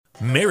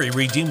Mary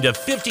redeemed a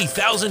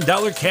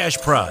 $50,000 cash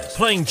prize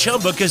playing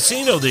Chumba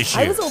Casino this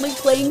year. I was only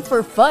playing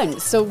for fun,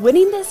 so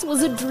winning this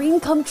was a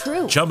dream come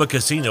true. Chumba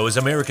Casino is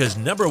America's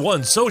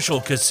 #1 social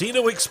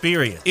casino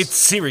experience. It's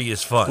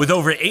serious fun. With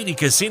over 80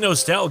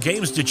 casino-style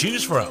games to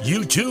choose from,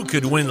 you too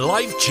could win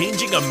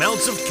life-changing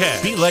amounts of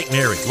cash. Be like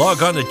Mary.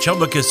 Log on to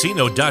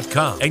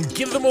ChumbaCasino.com and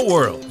give them a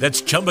whirl.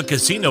 That's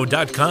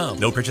ChumbaCasino.com.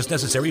 No purchase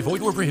necessary.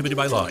 Void where prohibited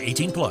by law.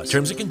 18+.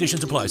 Terms and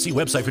conditions apply. See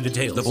website for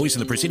details. The voice in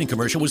the preceding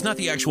commercial was not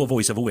the actual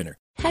voice of a winner.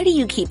 How do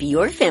you keep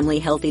your family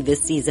healthy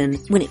this season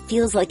when it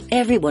feels like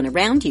everyone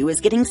around you is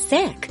getting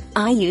sick?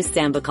 I use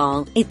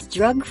Sambucol. It's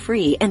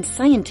drug-free and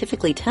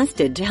scientifically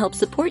tested to help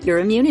support your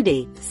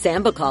immunity.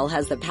 Sambucol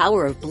has the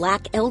power of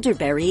black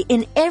elderberry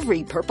in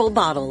every purple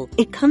bottle.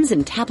 It comes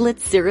in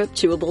tablets, syrup,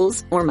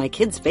 chewables, or my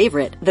kids'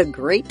 favorite, the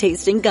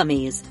great-tasting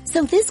gummies.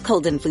 So this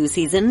cold and flu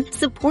season,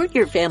 support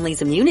your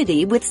family's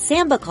immunity with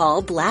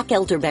Sambucol Black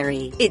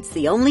Elderberry. It's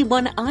the only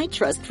one I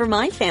trust for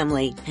my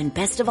family. And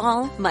best of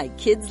all, my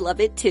kids love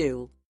it too.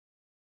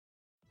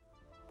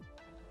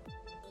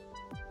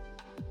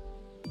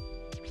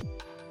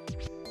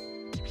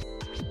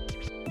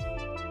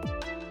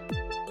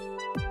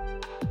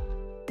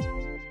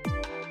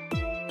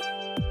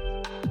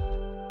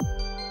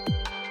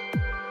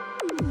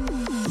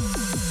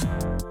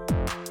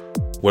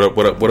 What up,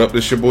 what up, what up?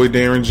 This your boy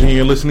Darren G.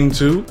 You're listening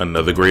to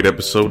another great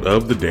episode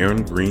of The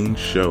Darren Green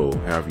Show.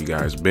 How have you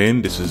guys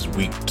been? This is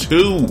week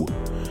 2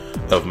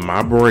 of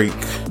my break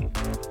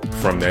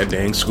from that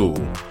dang school.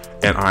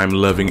 And I'm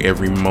loving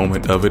every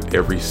moment of it,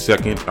 every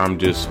second. I'm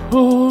just,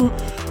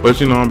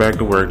 But you know, I'm back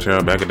to work,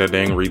 child. Back at that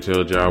dang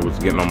retail job. Was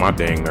getting on my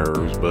dang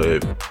nerves.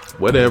 But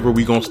whatever,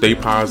 we gonna stay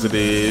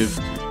positive.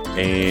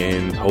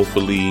 And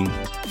hopefully,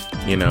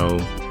 you know,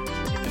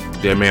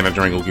 that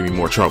manager ain't gonna give me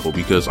more trouble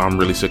because I'm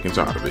really sick and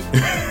tired of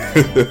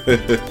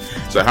it.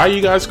 So how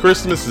you guys'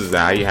 Christmas is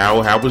that?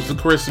 How was the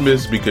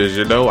Christmas? Because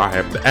you know I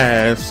have to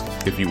ask.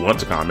 If you want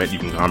to comment, you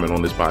can comment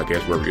on this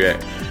podcast wherever you're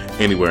at.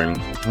 Anyway,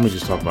 let me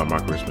just talk about my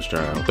Christmas,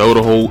 child. Throw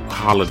the whole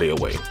holiday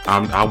away.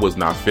 I was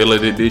not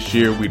feeling it this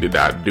year. We did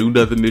not do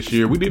nothing this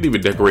year. We didn't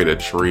even decorate a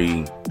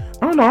tree.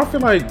 I don't know. I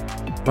feel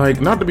like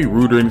not to be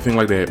rude or anything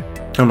like that.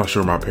 I'm not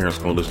sure my parents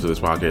are gonna listen to this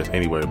podcast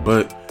anyway,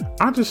 but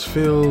I just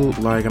feel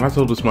like, and I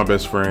told this to my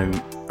best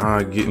friend,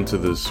 I get into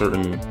the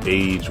certain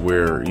age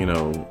where, you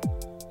know,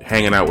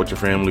 hanging out with your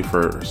family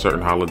for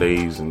certain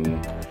holidays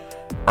and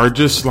are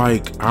just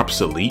like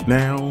obsolete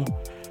now.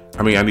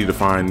 I mean, I need to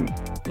find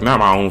not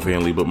my own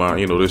family, but my,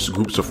 you know, there's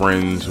groups of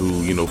friends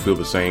who, you know, feel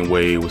the same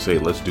way, would say,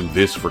 let's do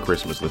this for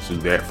Christmas, let's do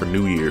that for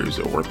New Year's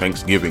or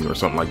Thanksgiving or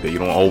something like that. You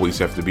don't always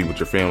have to be with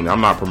your family.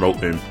 I'm not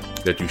promoting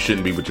that you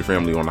shouldn't be with your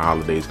family on the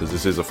holidays because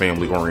this is a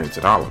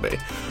family-oriented holiday.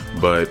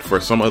 But for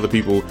some other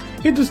people,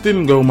 it just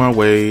didn't go my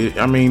way.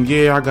 I mean,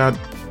 yeah, I got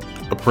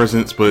a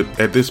presents, but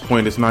at this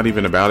point, it's not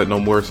even about it no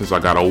more. Since I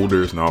got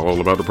older, it's not all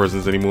about the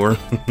presents anymore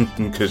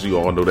because you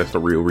all know that's the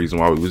real reason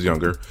why we was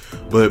younger.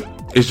 But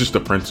it's just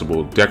the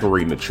principle,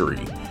 decorating the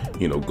tree,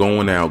 you know,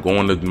 going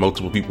to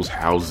multiple people's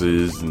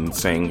houses and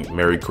saying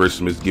Merry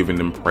Christmas, giving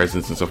them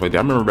presents and stuff like that.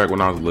 I remember back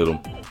when I was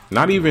little,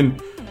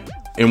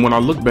 and when I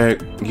look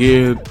back,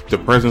 yeah, the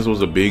presents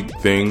was a big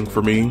thing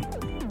for me,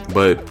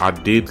 but I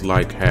did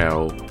like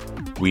how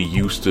we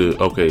used to,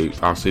 okay,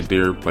 I'll sit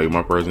there, play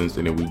my presents,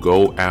 and then we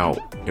go out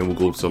and we'll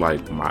go to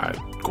like my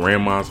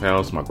grandma's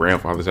house, my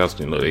grandfather's house,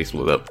 you know, they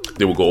split up.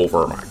 Then we'll go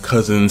over my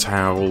cousin's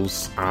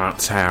house,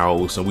 aunt's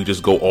house, and we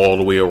just go all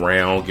the way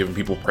around, giving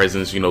people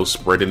presents, you know,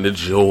 spreading the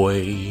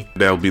joy.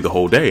 That'll be the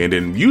whole day. And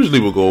then usually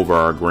we'll go over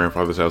our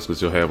grandfather's house because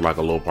he'll have like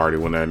a little party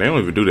one night. They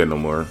don't even do that no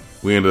more.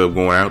 We ended up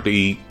going out to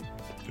eat.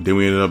 Then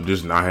we ended up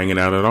just not hanging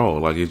out at all.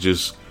 Like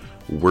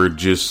we're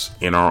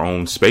just in our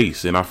own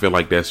space. And I feel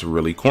like that's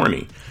really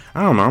corny.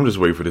 I don't know. I'm just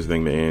waiting for this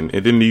thing to end.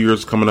 And then New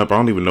Year's coming up. I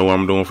don't even know what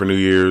I'm doing for New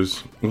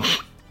Year's.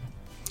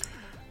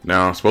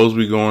 Now, I'm supposed to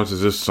be going to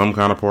just some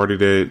kind of party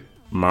that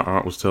my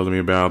aunt was telling me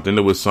about. Then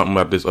there was something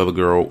about this other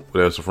girl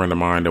that's a friend of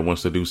mine that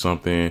wants to do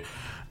something.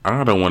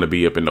 I don't want to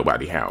be up in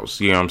nobody's house.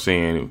 You know what I'm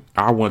saying?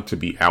 I want to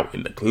be out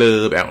in the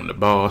club, out in the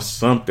bar,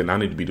 something. I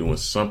need to be doing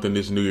something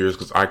this New Year's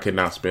because I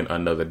cannot spend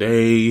another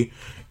day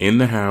in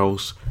the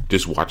house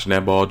just watching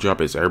that ball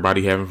drop. Is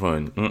everybody having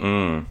fun?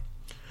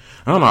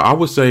 I don't know. I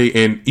would say,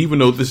 and even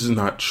though this is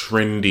not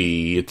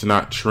trendy, it's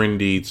not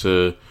trendy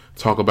to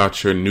talk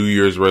about your New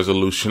Year's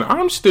resolution,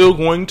 I'm still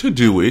going to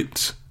do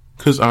it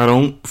because I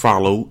don't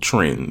follow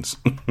trends.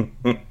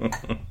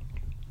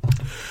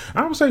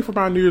 I would say for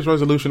my New Year's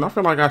resolution, I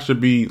feel like I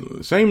should be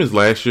same as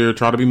last year,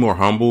 try to be more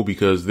humble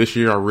because this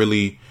year I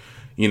really,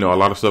 you know, a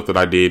lot of stuff that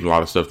I did, a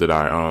lot of stuff that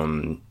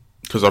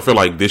because I feel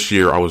like this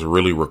year I was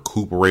really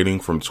recuperating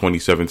from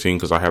 2017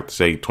 because I have to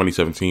say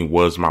 2017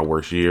 was my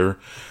worst year.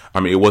 I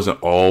mean, it wasn't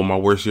all my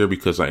worst year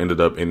because I ended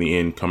up in the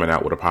end coming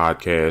out with a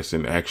podcast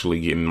and actually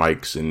getting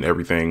mics and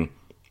everything.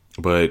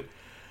 But,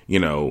 you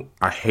know,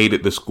 I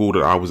hated the school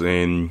that I was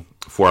in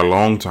for a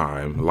long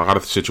time. A lot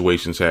of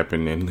situations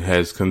happened and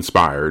has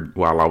conspired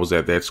while I was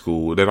at that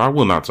school that I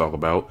will not talk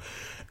about.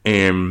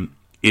 And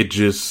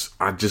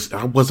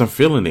I wasn't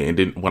feeling it. And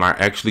then when I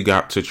actually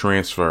got to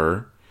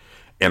transfer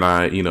And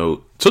I,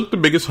 took the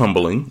biggest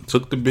humbling,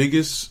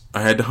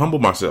 I had to humble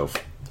myself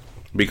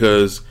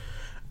because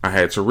I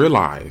had to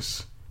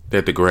realize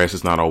that the grass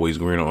is not always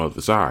green on the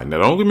other side. Now,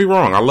 don't get me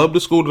wrong. I love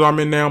the school that I'm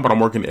in now, but I'm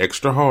working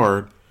extra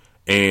hard.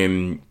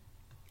 And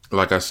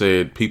like I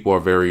said, people are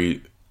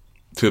very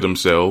to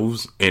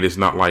themselves, and it's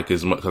not like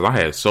as much, because I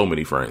had so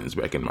many friends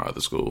back in my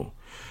other school.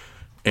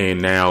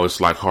 And now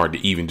it's like hard to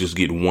even just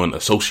get one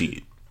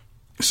associate.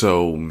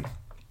 So,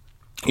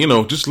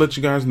 just let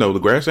you guys know, the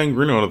grass ain't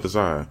green on the other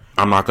side.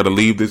 I'm not going to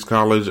leave this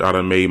college. I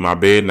done made my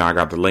bed. Now I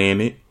got to lay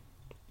in it.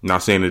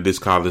 Not saying that this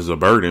college is a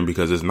burden,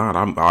 because it's not.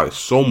 I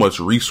so much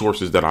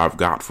resources that I've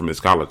got from this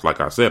college.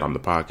 Like I said, I'm the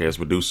podcast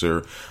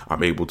producer.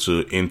 I'm able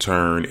to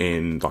intern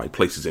in like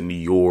places in New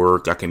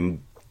York. I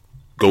can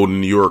go to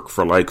New York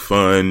for like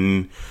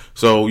fun.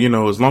 So,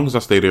 as long as I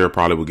stay there, it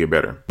probably will get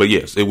better. But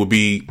yes, it would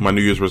be, my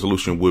New Year's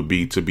resolution would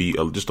be to be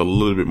just a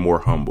little bit more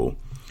humble.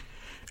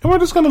 And we're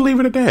just going to leave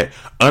it at that.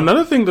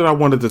 Another thing that I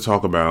wanted to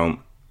talk about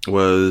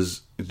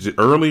was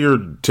earlier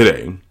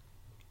today,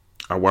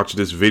 I watched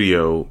this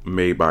video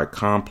made by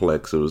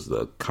Complex. It was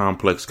the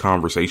Complex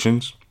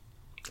Conversations,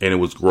 and it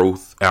was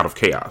growth out of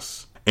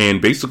chaos. And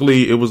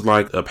basically it was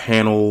like a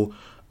panel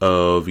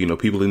of,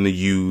 people in the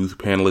youth,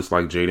 panelists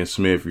like Jaden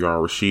Smith, Yara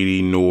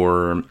Rashidi,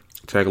 Noor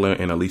Tegla,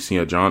 and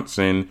Alicia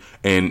Johnson,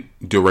 and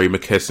DeRay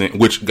McKesson,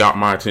 which got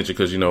my attention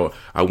because,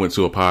 I went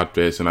to a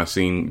podfest and I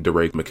seen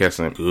DeRay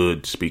McKesson,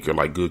 good speaker,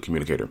 like good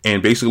communicator.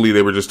 And basically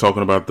they were just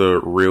talking about the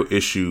real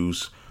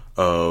issues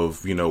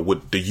of,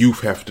 what the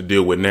youth have to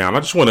deal with now. And I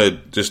just want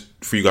to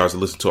for you guys to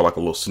listen to like a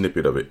little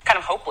snippet of it. Kind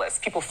of hopeless.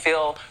 People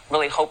feel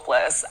really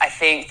hopeless. I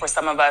think for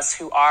some of us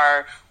who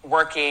are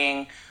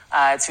working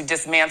to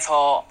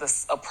dismantle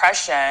this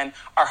oppression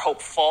are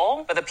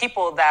hopeful. But the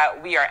people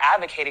that we are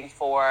advocating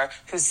for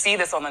who see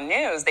this on the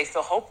news, they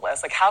feel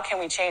hopeless. Like, how can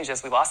we change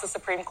this? We lost the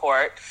Supreme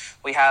Court.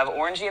 We have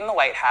Orangey in the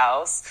White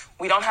House.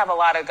 We don't have a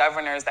lot of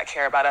governors that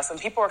care about us, and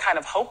people are kind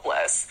of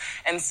hopeless.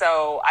 And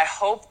so I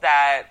hope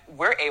that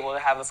we're able to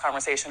have this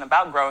conversation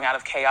about growing out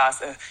of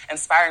chaos and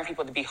inspiring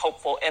people to be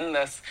hopeful in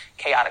this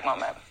chaotic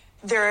moment.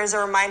 There is a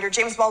reminder.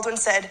 James Baldwin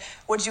said,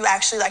 would you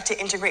actually like to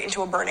integrate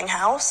into a burning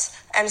house?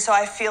 And so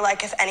I feel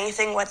like, if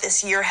anything, what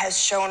this year has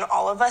shown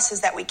all of us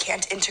is that we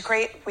can't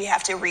integrate. We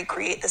have to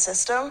recreate the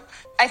system.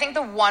 I think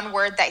the one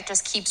word that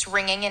just keeps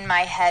ringing in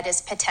my head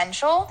is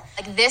potential.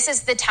 Like, this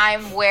is the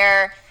time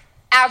where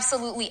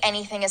absolutely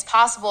anything is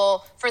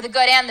possible for the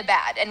good and the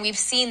bad. And we've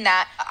seen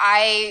that.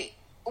 I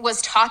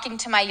was talking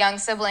to my young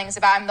siblings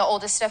about, I'm the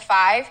oldest of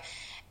 5,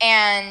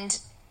 and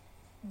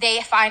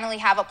they finally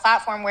have a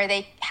platform where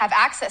they have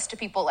access to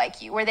people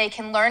like you, where they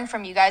can learn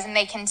from you guys, and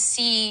they can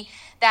see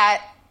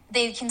that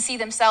they can see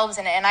themselves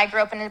in it. And I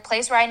grew up in a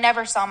place where I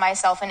never saw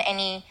myself in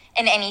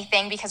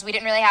anything, because we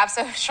didn't really have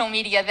social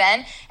media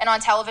then, and on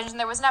television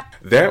there was never.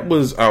 That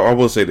was, I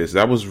will say this,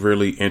 that was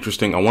really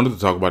interesting. I wanted to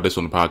talk about this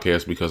on the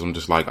podcast because I'm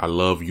just like, I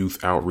love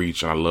youth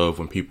outreach, and I love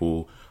when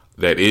people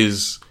that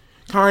is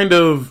kind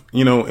of,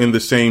 in the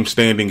same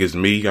standing as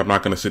me. I'm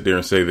not going to sit there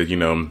and say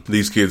that,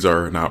 these kids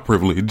are not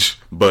privileged,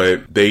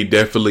 but they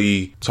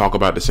definitely talk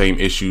about the same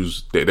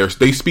issues.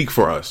 They speak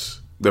for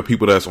us, the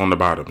people that's on the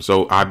bottom.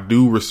 So I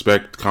do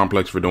respect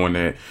Complex for doing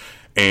that.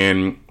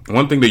 And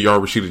one thing that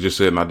Yara Rashida just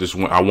said,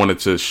 and I wanted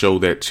to show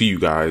that to you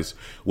guys,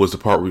 was the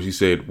part where she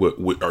said,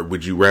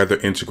 would you rather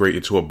integrate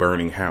into a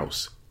burning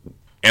house?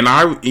 And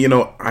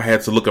I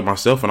had to look at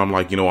myself, and I'm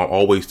like, I'm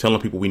always telling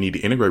people we need to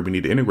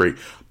integrate,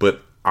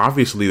 but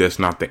obviously that's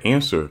not the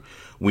answer.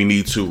 We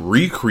need to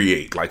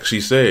recreate, like she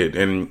said,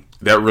 and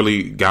that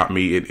really got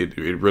me.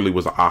 It really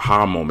was an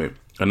aha moment.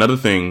 Another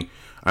thing,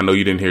 I know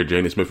you didn't hear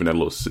Jaden Smith in that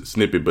little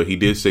snippet, but he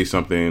did say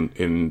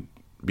something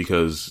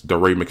because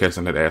DeRay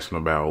McKesson had asked him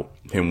about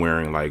him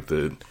wearing like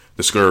the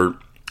skirt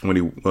when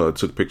he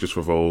took pictures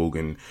for Vogue,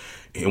 and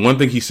one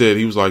thing he said,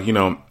 he was like,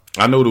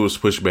 I know there was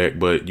pushback,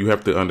 but you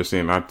have to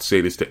understand, I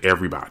say this to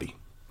everybody,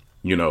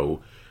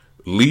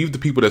 leave the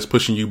people that's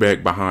pushing you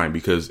back behind,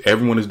 because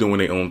everyone is doing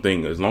their own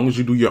thing. As long as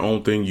you do your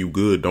own thing, you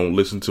good. Don't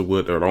listen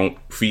to don't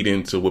feed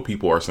into what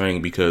people are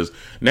saying, because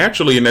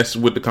naturally, and that's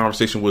what the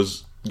conversation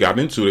got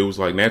into. It was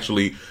like,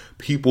 naturally,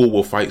 people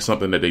will fight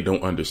something that they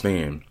don't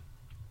understand,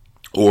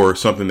 or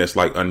something that's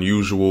like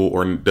unusual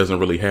or doesn't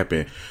really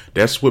happen.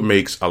 That's what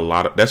makes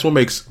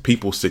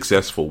people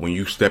successful, when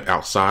you step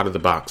outside of the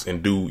box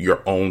and do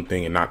your own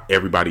thing and not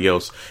everybody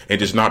else, and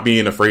just not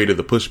being afraid of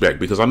the pushback.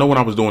 Because I know when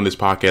I was doing this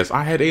podcast,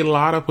 I had a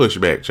lot of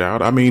pushback,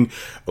 child. I mean,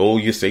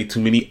 you say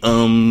too many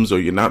or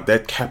you're not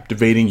that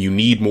captivating. You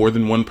need more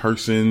than one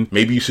person.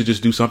 Maybe you should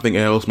just do something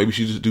else. Maybe you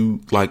should just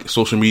do like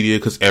social media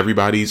because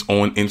everybody's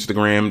on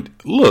Instagram.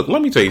 Look,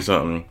 let me tell you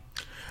something.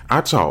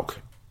 I talk.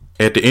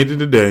 At the end of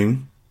the day,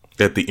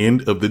 at the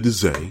end of the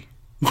day,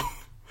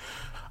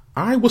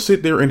 I will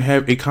sit there and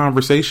have a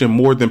conversation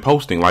more than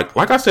posting. Like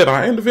I said,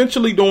 I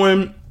eventually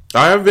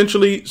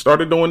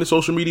started doing the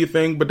social media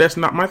thing, but that's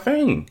not my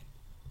thing.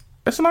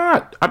 That's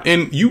not.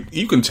 And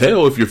you can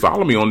tell if you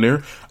follow me on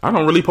there, I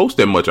don't really post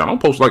that much. I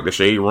don't post like the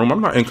Shade Room.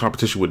 I'm not in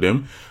competition with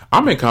them.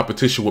 I'm in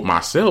competition with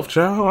myself,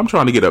 child. I'm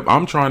trying to get up.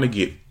 I'm trying to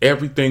get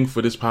everything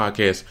for this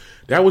podcast.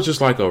 That was just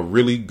like a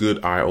really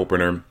good eye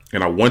opener.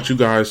 And I want you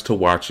guys to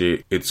watch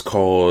it. It's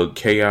called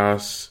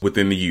Chaos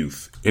Within the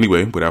Youth.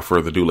 Anyway, without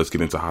further ado, let's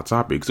get into hot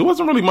topics. It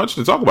wasn't really much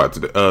to talk about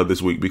today,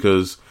 this week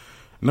because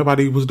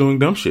nobody was doing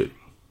dumb shit.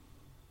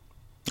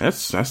 That's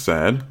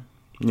sad,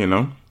 you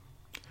know.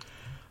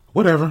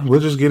 Whatever. We'll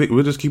just get it.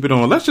 We'll just keep it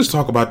on. Let's just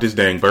talk about this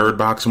dang Bird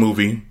Box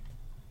movie.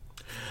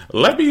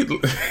 Let me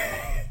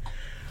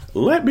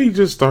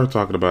just start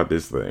talking about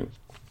this thing.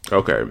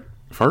 Okay.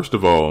 First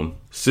of all,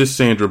 sis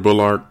Sandra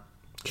Bullock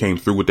came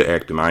through with the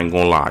acting. I ain't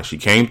gonna lie. She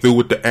came through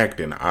with the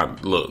acting.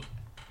 Look,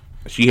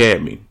 she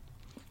had me.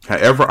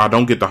 However, I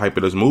don't get the hype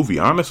of this movie.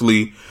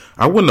 Honestly,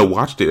 I wouldn't have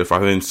watched it if I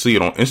didn't see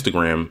it on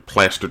Instagram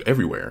plastered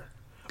everywhere.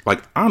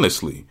 Like,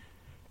 honestly.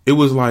 It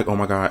was like, oh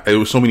my God, there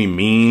was so many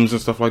memes and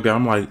stuff like that.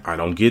 I'm like, I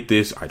don't get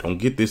this. I don't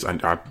get this.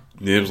 It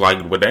was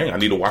like, well, dang, I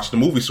need to watch the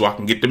movie so I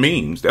can get the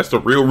memes. That's the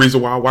real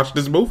reason why I watched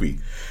this movie.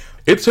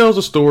 It tells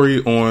a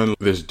story on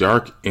this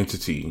dark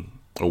entity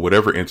or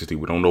whatever entity.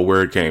 We don't know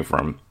where it came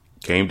from.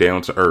 Came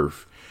down to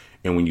Earth.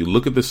 And when you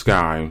look at the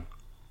sky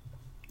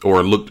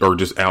or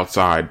just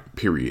outside,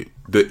 period,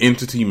 the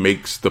entity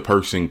makes the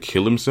person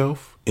kill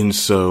himself. And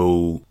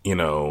so, you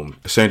know,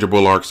 Sandra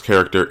Bullock's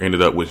character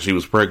ended up with, she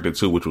was pregnant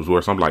too, which was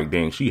worse. I'm like,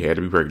 dang, she had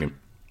to be pregnant.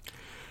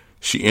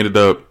 She ended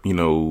up, you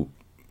know,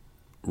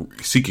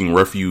 seeking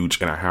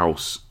refuge in a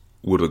house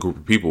with a group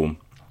of people.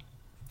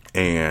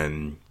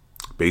 And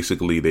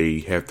basically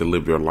they have to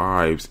live their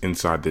lives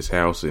inside this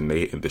house, and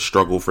the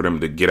struggle for them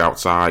to get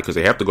outside because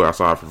they have to go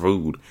outside for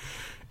food.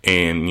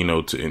 And, you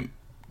know,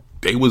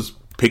 they was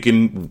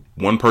picking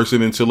one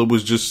person until it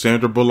was just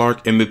Sandra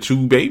Bullock and the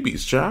two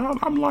babies, child.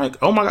 I'm like,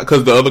 oh my God,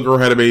 because the other girl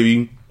had a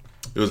baby.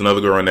 There was another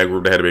girl in that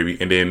group that had a baby,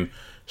 and then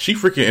she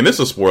freaking, and this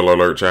is a spoiler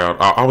alert, child.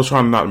 I was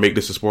trying to not make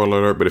this a spoiler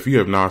alert, but if you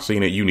have not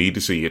seen it, you need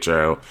to see it,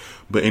 child.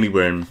 But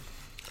anyway,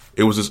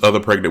 it was this other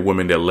pregnant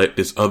woman that let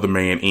this other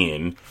man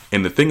in.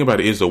 And the thing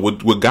about it is, though,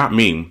 what got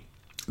me,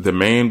 the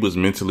man was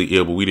mentally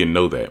ill, but we didn't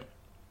know that.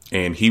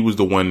 And he was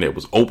the one that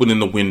was opening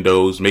the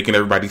windows, making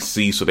everybody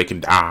see so they can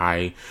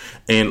die.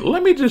 And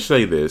let me just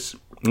say this.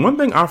 One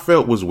thing I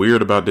felt was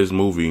weird about this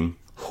movie.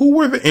 Who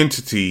were the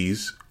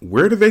entities?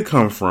 Where did they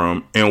come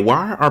from? And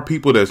why are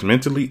people that's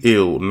mentally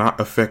ill not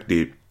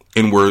affected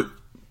and were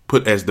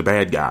put as the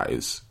bad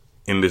guys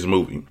in this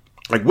movie?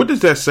 Like, what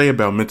does that say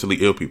about mentally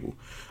ill people?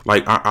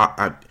 Like,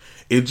 I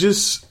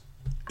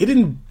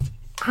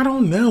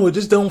don't know. It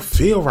just don't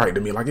feel right to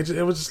me. Like,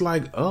 it was just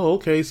like, oh,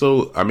 okay.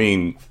 So, I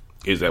mean,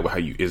 I'm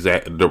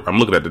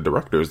looking at the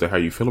director. Is that how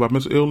you feel about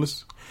mental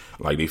illness?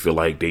 Like, they feel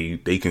like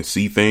they can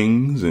see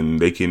things and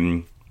they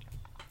can,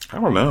 I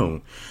don't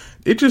know.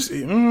 It just,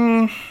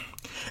 and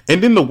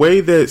then the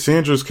way that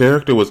Sandra's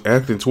character was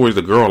acting towards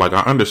the girl, like,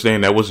 I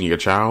understand that wasn't your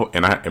child.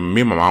 And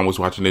me and my mom was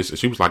watching this and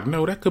she was like,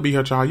 no, that could be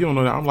her child. You don't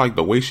know that. I'm like,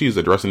 the way she's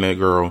addressing that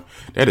girl,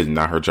 that is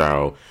not her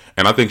child.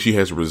 And I think she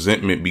has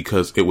resentment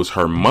because it was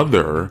her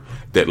mother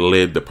that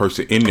led the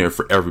person in there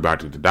for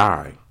everybody to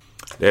die.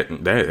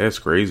 That's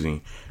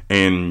crazy.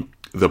 And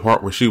the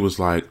part where she was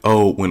like,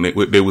 oh, when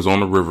they was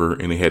on the river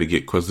and they had to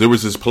get, because there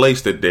was this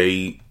place that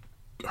they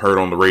heard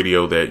on the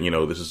radio that, you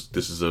know, this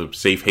is a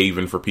safe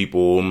haven for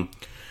people.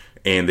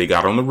 And they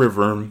got on the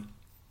river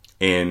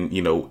and,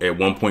 you know, at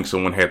one point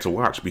someone had to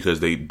watch because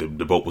the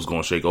boat was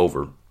going to shake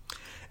over.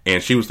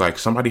 And she was like,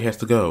 somebody has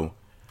to go.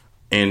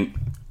 And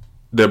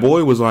the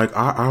boy was like,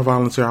 I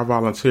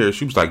volunteer.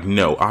 She was like,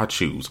 no, I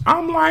choose.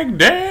 I'm like,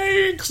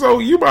 dang. So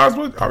you might as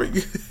well, I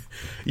mean,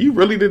 you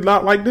really did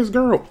not like this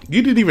girl.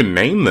 You didn't even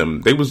name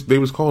them. They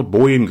was called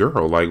boy and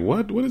girl. Like,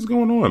 what is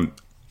going on?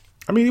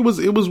 I mean, it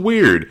was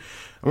weird.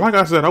 Like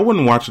I said, I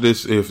wouldn't watch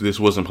this if this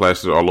wasn't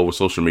plastered all over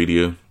social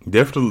media.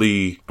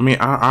 Definitely. I mean,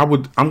 I'm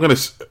going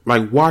to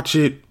like watch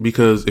it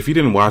because if you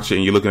didn't watch it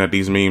and you're looking at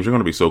these memes, you're going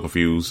to be so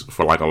confused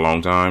for like a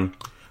long time.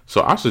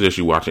 So I suggest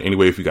you watch it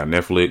anyway if you got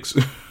Netflix.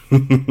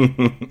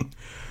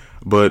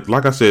 But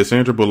like I said,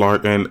 Sandra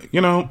Bullock, and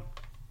you know,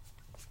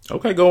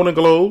 okay, Golden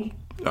Globe.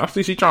 I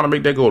see she trying to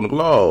make that Golden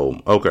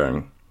Globe.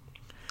 Okay.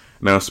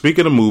 Now,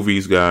 speaking of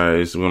movies,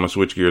 guys, we're going to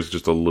switch gears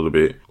just a little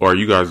bit. Or are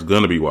you guys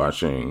going to be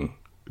watching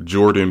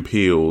Jordan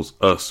Peele's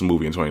Us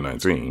movie in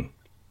 2019?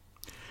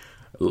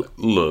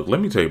 Look, let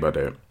me tell you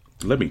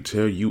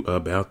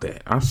about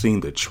that. I've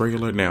seen the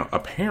trailer now.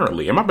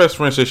 Apparently, and my best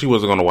friend said she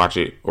wasn't going to watch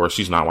it, or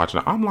she's not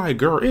watching it. I'm like,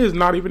 girl, it is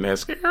not even that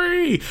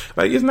scary.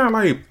 Like, it's not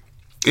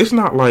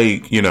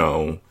like, you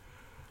know,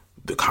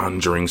 The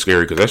Conjuring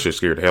scary, because that shit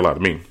scared the hell out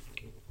of me.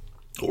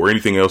 Or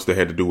anything else that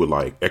had to do with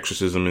like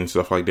exorcism and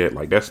stuff like that.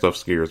 Like, that stuff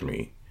scares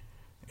me.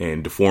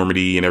 And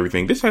deformity and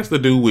everything. This has to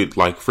do with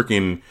like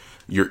freaking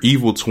your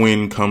evil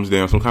twin comes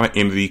down. Some kind of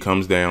entity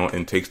comes down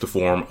and takes the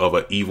form of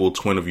an evil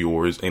twin of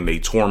yours. And they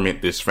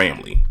torment this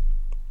family.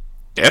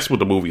 That's what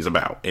the movie's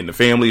about. And the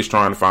family is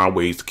trying to find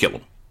ways to kill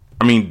him.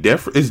 I mean,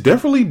 it's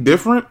definitely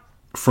different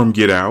from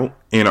Get Out.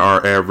 in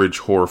our average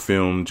horror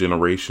film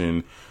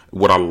generation.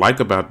 What I like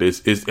about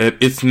this is that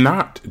it's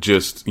not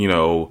just, you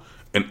know,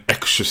 an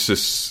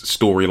exorcist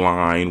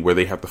storyline where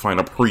they have to find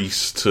a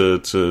priest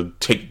to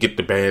get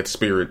the bad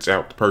spirits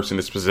out, the person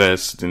that's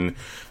possessed, and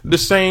the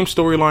same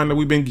storyline that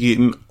we've been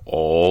getting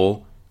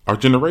all our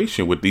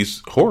generation with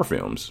these horror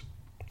films.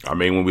 I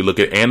mean, when we look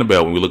at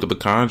Annabelle, when we look at The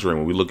Conjuring,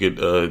 when we look at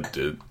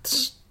the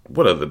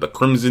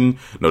Crimson,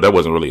 no, that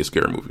wasn't really a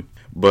scary movie,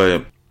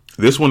 but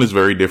this one is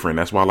very different.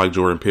 That's why I like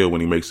Jordan Peele when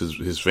he makes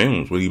his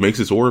films. When he makes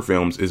his horror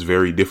films, it's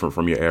very different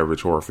from your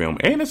average horror film,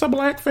 and it's a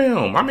black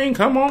film. I mean,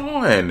 come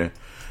on.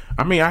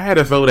 I mean, I had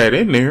to throw that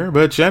in there,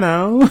 but you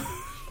know,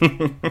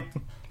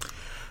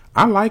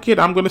 I like it.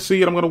 I'm going to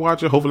see it. I'm going to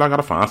watch it. Hopefully I got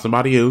to find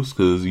somebody else,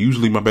 because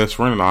usually my best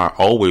friend and I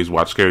always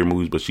watch scary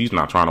movies, but she's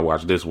not trying to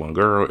watch this one.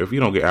 Girl, if you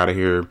don't get out of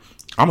here,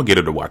 I'm going to get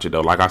her to watch it though.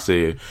 Like I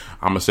said,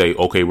 I'm going to say,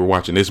 okay, we're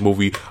watching this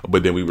movie,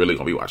 but then we really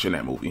going to be watching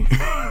that movie.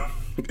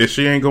 If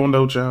she ain't going to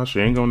know, child, she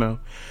ain't going to know.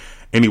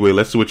 Anyway,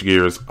 let's switch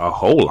gears a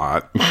whole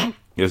lot.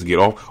 Let's get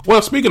off.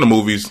 Well, speaking of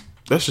movies,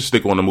 let's just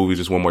stick on the movies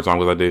just one more time,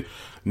 because I did.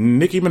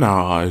 Nicki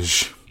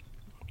Minaj.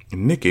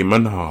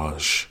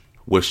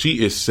 Well,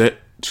 she is set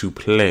to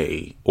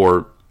play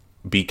or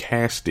be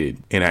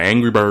casted in an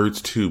Angry Birds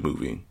 2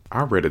 movie.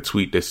 I read a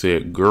tweet that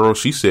said, girl,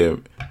 she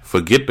said,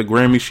 forget the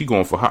Grammy, she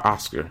going for her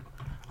Oscar.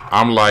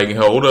 I'm like,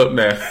 hold up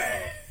now.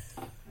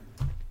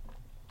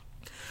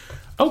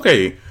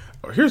 Okay,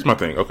 here's my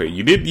thing. Okay,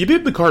 you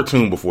did the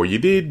cartoon before. You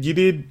did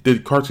the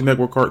Cartoon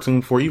Network cartoon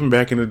before, even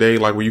back in the day,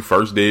 like when you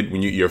first did,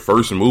 your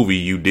first movie,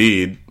 you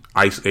did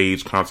Ice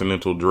Age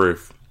Continental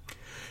Drift.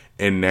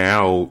 And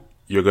now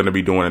you're going to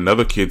be doing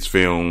another kids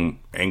film,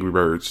 Angry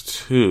Birds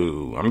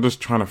 2. I'm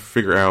just trying to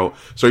figure out,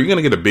 so are you going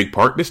to get a big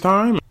part this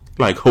time?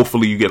 Like,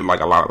 hopefully you get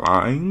like a lot of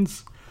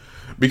lines?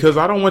 Because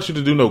I don't want you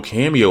to do no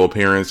cameo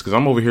appearance, because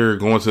I'm over here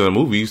going to the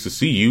movies to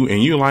see you,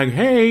 and you're like,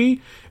 hey,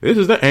 this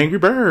is the Angry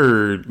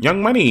Bird,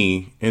 Young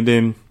Money, and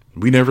then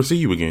we never see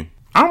you again.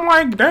 I'm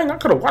like, dang, I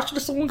could have watched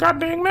this on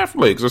goddamn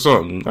Netflix or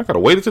something. I could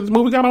have waited till this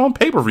movie got on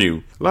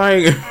pay-per-view.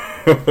 Like,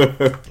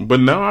 but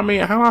no, I mean,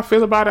 how I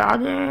feel about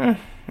it,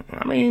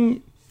 I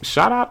mean,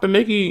 shout out to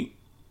Nicki.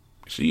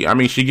 She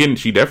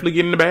definitely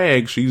getting the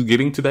bag. She's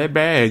getting to that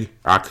bag.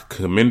 I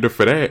commend her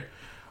for that.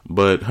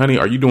 But honey,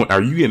 are you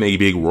getting a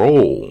big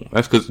role?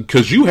 That's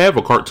because you have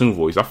a cartoon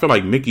voice. I feel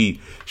like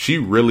Nicki, she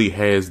really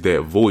has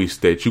that voice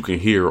that you can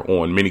hear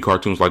on many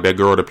cartoons, like that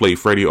girl that played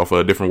Freddy off of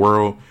A Different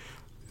World.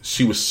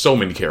 She was so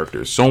many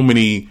characters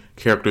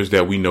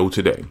that we know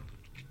today.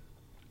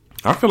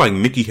 I feel like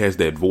Nicki has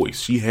that voice.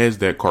 She has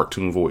that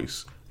cartoon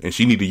voice, and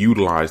she need to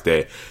utilize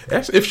that.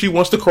 That's if she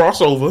wants to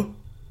cross over.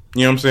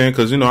 You know what I'm saying?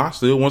 Because, you know, I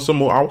still want some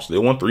more. I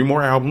still want 3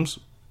 more albums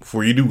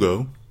before you do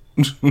go.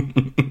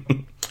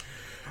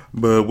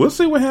 But we'll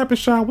see what happens,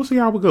 Shy. We'll see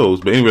how it goes.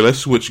 But anyway, let's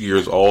switch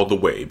gears all the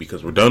way,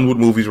 because we're done with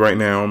movies right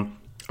now.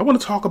 I want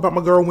to talk about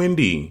my girl,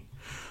 Wendy.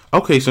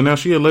 Okay, so now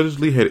she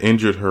allegedly had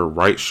injured her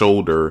right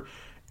shoulder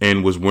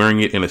and was wearing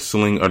it in a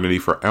sling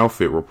underneath her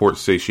outfit. Reports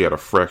say she had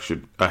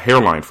a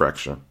hairline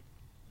fracture.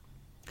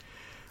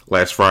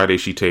 Last Friday,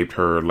 she taped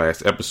her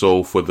last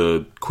episode for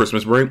the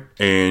Christmas break,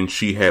 and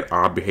she had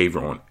odd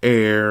behavior on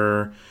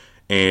air,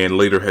 and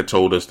later had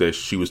told us that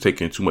she was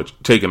taking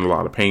a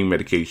lot of pain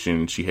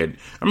medication.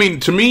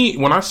 To me,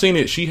 when I seen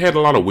it, she had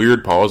a lot of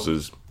weird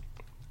pauses.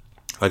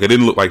 Like, it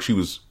didn't look like she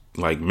was,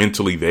 like,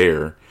 mentally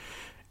there.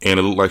 And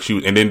it looked like she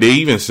was, and then they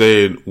even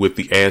said with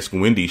the Ask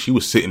Wendy, she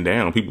was sitting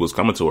down. People was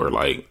coming to her.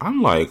 Like,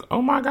 I'm like,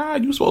 oh my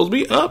God, you supposed to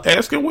be up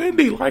asking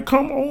Wendy. Like,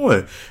 come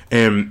on.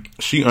 And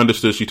she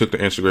understood. She took to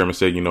Instagram and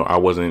said, you know, I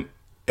wasn't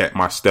at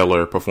my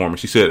stellar performance.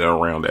 She said it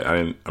around that.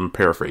 I'm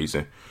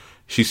paraphrasing.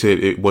 She said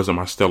it wasn't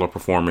my stellar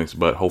performance,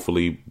 but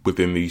hopefully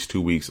within these 2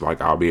 weeks, like,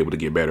 I'll be able to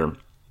get better.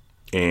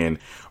 And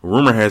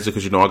rumor has it,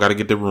 because, you know, I got to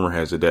get the rumor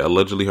has it, that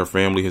allegedly her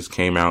family has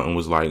came out and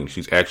was like,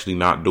 she's actually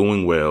not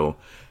doing well.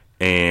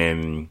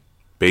 And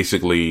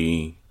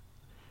basically,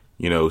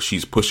 you know,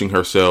 she's pushing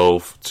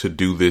herself to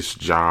do this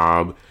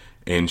job,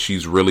 and she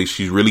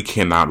really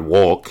cannot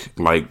walk,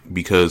 like,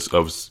 because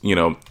of, you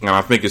know, and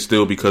I think it's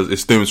still because it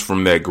stems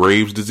from that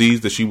Graves'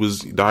 disease that she was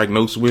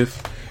diagnosed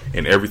with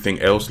and everything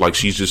else. Like,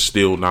 she's just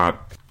still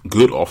not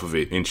good off of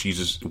it, and she's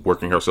just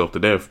working herself to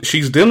death.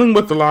 She's dealing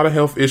with a lot of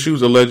health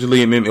issues,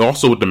 allegedly, and then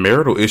also with the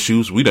marital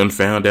issues. We done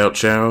found out,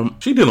 child.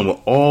 She dealing with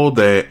all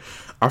that.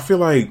 I feel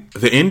like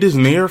the end is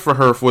near for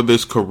her for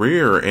this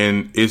career,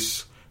 and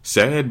it's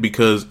sad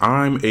because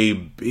I'm a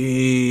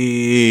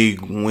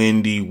big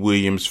Wendy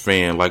Williams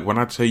fan. Like, when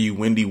I tell you,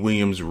 Wendy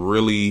Williams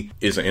really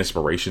is an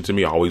inspiration to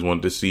me. I always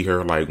wanted to see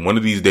her. Like, one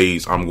of these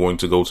days I'm going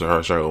to go to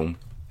her show,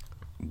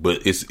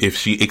 but it's if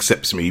she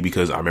accepts me,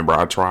 because I remember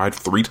I tried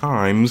 3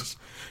 times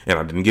and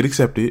I didn't get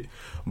accepted.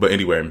 But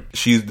anyway,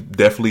 she's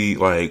definitely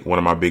like one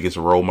of my biggest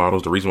role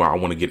models. The reason why I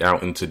want to get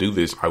out and to do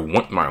this, I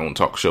want my own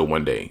talk show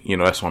one day. You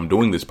know, that's why I'm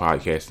doing this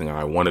podcasting, and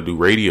I want to do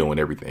radio and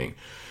everything.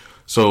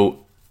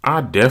 So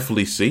I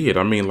definitely see it.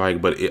 I mean,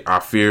 like, but I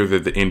fear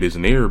that the end is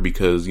near,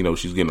 because, you know,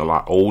 she's getting a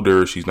lot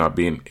older. She's not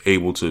being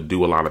able to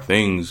do a lot of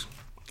things.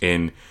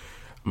 And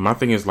my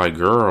thing is like,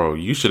 girl,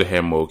 you should have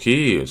had more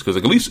kids. Because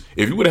at least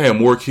if you would have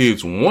had more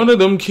kids, one of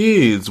them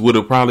kids would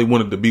have probably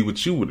wanted to be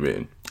what you would have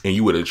been. And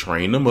you would have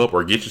trained them up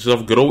or get yourself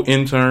a good old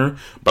intern.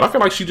 But I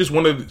feel like she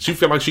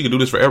felt like she could do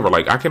this forever.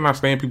 Like, I cannot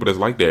stand people that's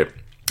like that.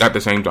 At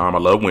the same time, I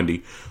love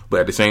Wendy.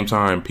 But at the same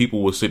time,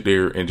 people will sit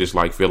there and just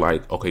like feel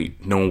like, okay,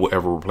 no one will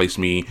ever replace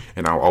me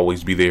and I'll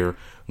always be there.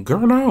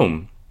 Girl,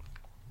 no.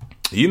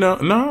 You know,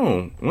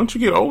 no. Once you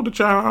get older,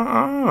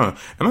 child,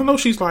 And I know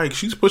she's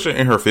pushing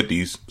in her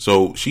 50s,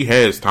 so she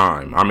has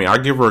time. I mean, I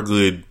give her a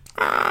good,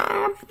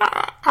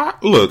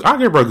 look, I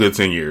give her a good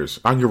 10 years.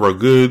 I give her a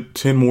good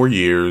 10 more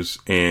years,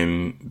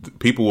 and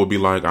people will be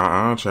like,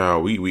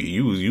 child, you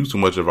use too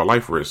much of a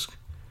life risk.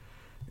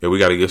 And we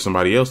got to get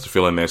somebody else to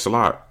fill in that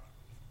slot.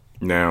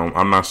 Now,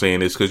 I'm not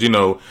saying this because, you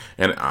know,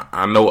 and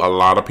I know a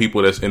lot of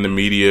people that's in the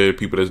media,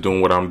 people that's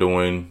doing what I'm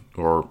doing,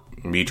 or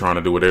me trying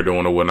to do what they're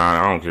doing or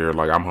whatnot. I don't care.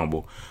 Like, I'm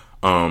humble.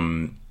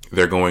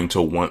 They're going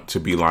to want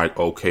to be like,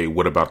 okay,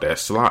 what about that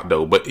slot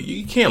though? But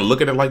you can't look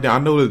at it like that. I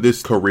know that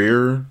this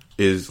career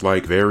is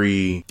like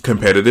very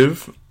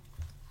competitive,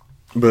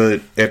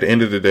 but at the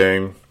end of the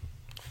day,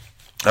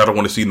 I don't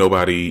want to see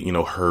nobody, you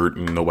know, hurt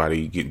and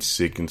nobody getting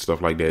sick and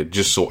stuff like that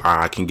just so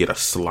I can get a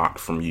slot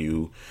from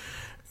you.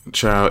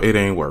 Child, it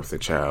ain't worth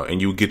it, child.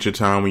 And you get your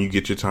time when you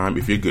get your time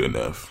if you're good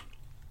enough.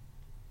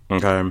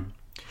 Okay?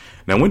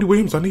 Now, Wendy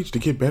Williams, I need you to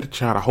get better,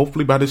 child.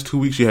 Hopefully by this 2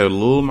 weeks, you had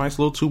a nice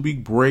little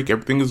 2-week break.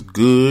 Everything is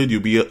good.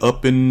 You'll be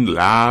up and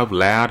live,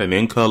 loud, and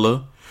in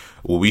color.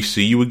 Will we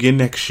see you again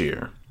next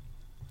year?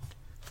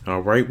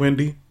 All right,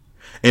 Wendy?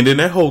 And then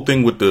that whole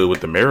thing with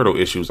the marital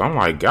issues, I'm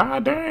like,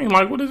 God dang,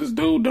 like, what is this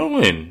dude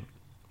doing?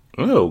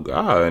 Oh,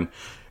 God.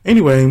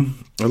 Anyway,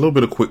 a little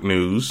bit of quick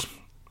news.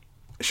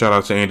 Shout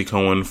out to Andy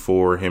Cohen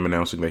for him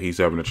announcing that he's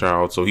having a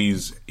child. So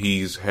he's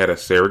had a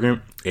surrogate,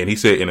 and he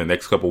said in the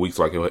next couple of weeks,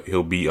 like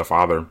he'll be a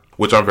father,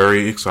 which I'm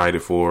very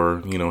excited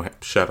for. You know,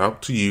 shout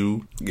out to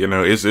you. You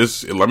know, it's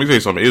let me tell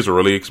you something. It's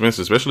really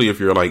expensive, especially if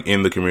you're like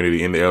in the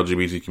community, in the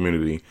LGBT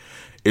community.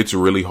 It's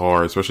really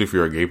hard, especially if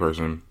you're a gay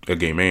person, a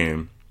gay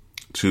man,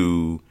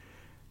 to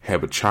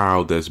have a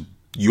child that's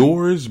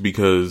yours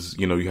because,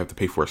 you know, you have to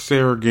pay for a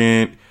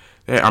surrogate.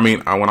 I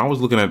mean, when I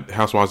was looking at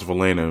Housewives of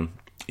Atlanta,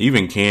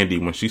 even Candy,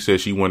 when she said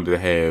she wanted to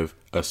have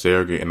a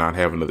surrogate and not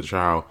have another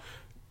child,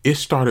 it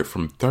started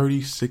from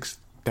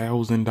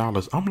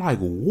 $36,000. I'm like,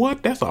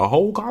 what? That's a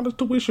whole college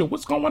tuition.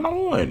 What's going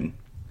on?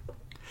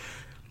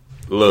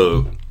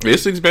 Look,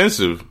 it's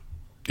expensive.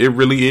 It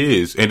really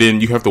is. And then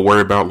you have to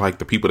worry about like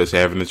the people that's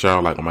having the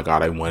child. Like, oh my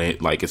God, I want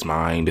it. Like, it's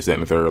mine. This, that,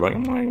 and the third. Like,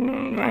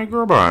 I'm like,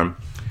 girl, bye.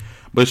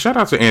 But shout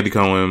out to Andy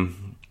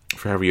Cohen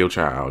for having your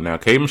child. Now,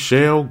 K.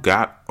 Michelle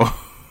got...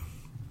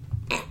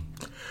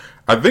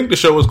 I think the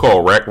show is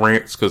called Rack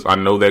Rants because I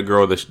know that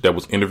girl that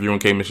was interviewing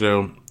K.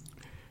 Michelle.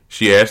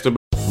 She asked about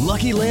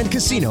Lucky Land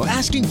Casino,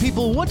 asking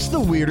people, what's the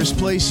weirdest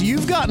place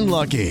you've gotten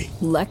lucky?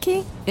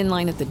 Lucky? In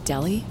line at the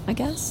deli, I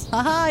guess?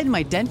 Aha, in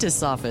my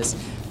dentist's office.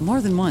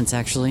 More than once,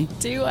 actually.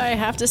 Do I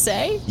have to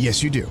say?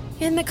 Yes, you do.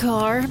 In the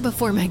car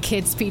before my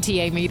kids'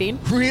 PTA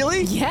meeting.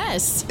 Really?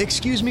 Yes.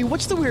 Excuse me,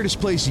 what's the weirdest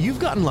place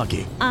you've gotten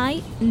lucky?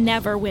 I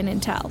never win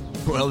and tell.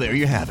 Well, there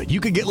you have it. You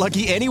can get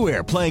lucky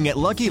anywhere, playing at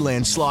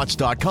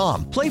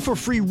LuckyLandSlots.com. Play for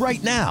free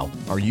right now.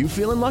 Are you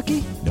feeling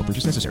lucky? No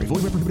purchase necessary.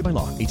 Void where prohibited by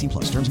law. 18+.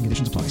 Terms and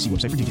conditions apply. See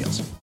website for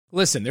details.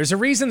 Listen, there's a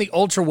reason the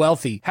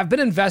ultra-wealthy have been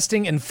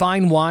investing in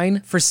fine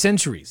wine for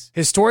centuries.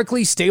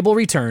 Historically stable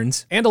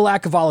returns and a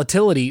lack of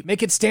volatility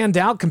make it stand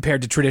out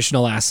compared to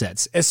traditional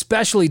assets,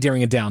 especially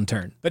during a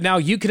downturn. But now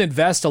you can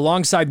invest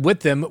alongside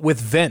with them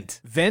with Vent.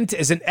 Vent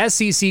is an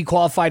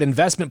SEC-qualified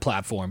investment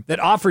platform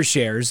that offers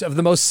shares of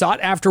the most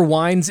sought-after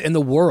wines in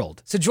the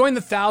world. So join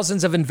the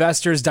thousands of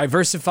investors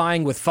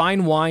diversifying with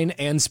fine wine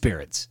and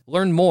spirits.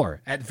 Learn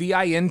more at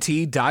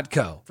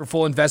vint.co. For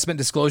full investment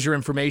disclosure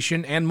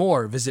information and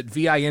more, visit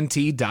vint.co.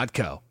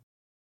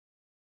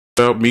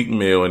 About Meek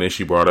Mill, and then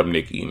she brought up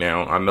Nicki.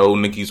 Now, I know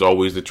Nicki's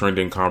always the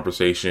trending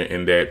conversation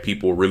and that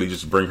people really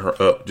just bring her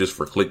up just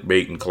for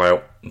clickbait and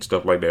clout and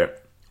stuff like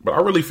that. But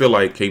I really feel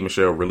like K.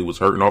 Michelle really was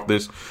hurting off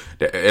this.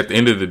 That at the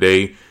end of the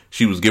day,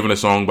 she was given a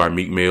song by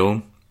Meek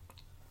Mill.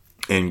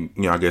 And,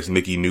 you know, I guess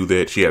Nicki knew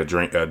that. She had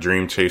a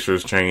Dream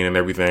Chasers chain and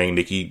everything.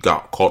 Nicki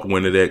got caught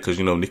wind of that because,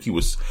 you know, Nicki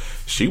was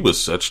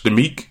such the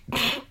Meek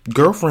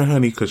girlfriend,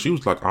 honey. Because she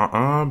was like,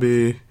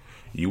 babe,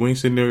 you ain't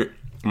sitting there.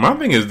 My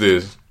thing is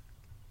this.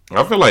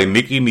 I feel like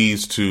Nicki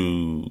needs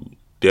to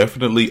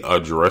definitely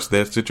address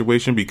that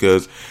situation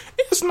because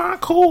it's not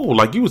cool.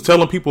 Like, you was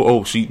telling people,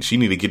 oh, she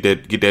need to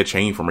get that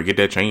chain from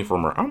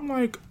her. I'm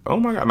like, oh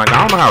my God. Like,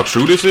 I don't know how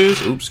true this is.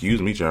 Oops,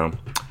 excuse me, child.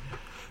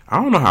 I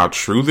don't know how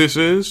true this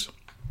is.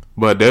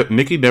 But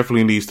Nicki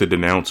definitely needs to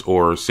denounce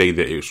or say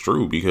that it's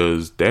true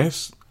because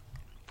that's...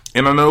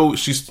 And I know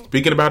she's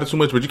speaking about it too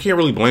much, but you can't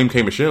really blame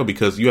K. Michelle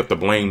because you have to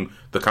blame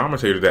the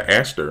commentator that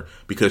asked her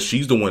because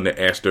she's the one that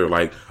asked her,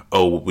 like,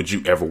 oh, would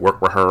you ever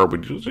work with her?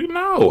 Would you say,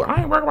 no, I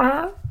ain't working with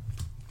her.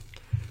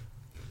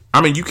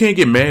 I mean, you can't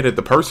get mad at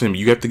the person.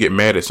 You have to get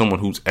mad at someone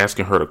who's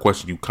asking her the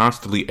question. You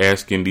constantly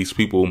asking these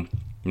people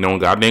knowing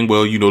goddamn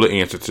well you know the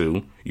answer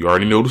to. You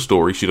already know the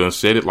story. She done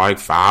said it like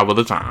 5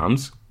 other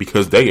times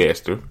because they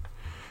asked her.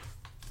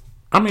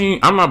 I mean,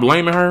 I'm not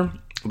blaming her,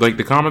 like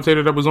the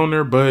commentator that was on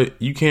there, but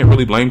you can't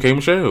really blame K.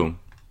 Michelle.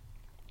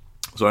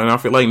 So, and I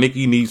feel like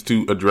Nicki needs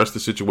to address the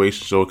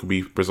situation so it can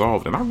be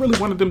resolved. And I really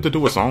wanted them to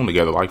do a song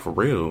together, like for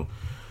real.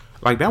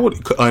 Like that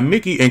would, a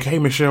Nicki and K.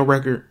 Michelle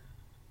record,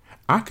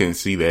 I can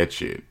see that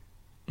shit.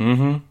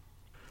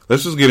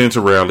 Let's just get into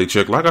Reality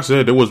Check. Like I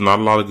said, there was not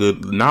a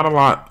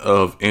lot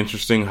of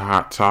interesting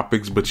hot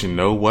topics, but you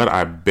know what?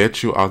 I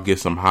bet you I'll get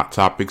some hot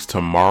topics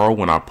tomorrow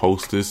when I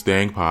post this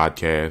dang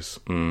podcast.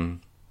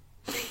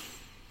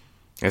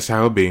 That's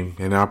how it be.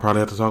 And I'll probably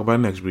have to talk about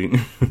it next week.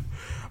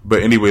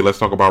 But anyway, let's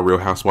talk about Real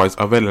Housewives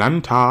of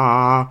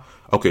Atlanta.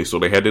 Okay, so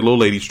they had their little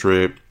ladies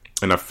trip,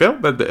 and I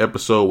felt that the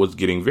episode was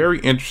getting very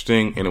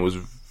interesting, and it was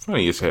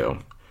funny as hell.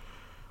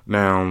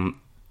 Now,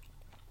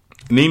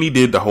 Nene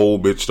did the whole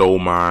bitch stole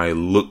my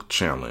look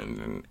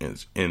challenge,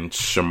 and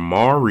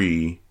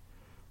Shamari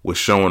was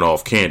showing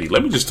off Kandi.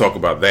 Let me just talk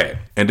about that.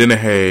 And then it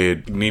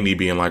had Nene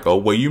being like, oh,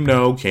 well, you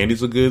know,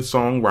 Kandi's a good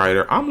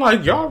songwriter. I'm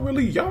like, y'all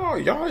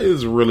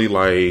is really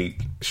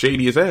like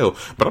shady as hell.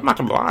 But I'm not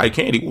gonna lie,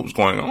 Kandi, what was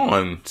going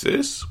on,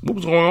 sis? What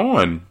was going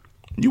on?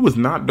 You was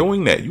not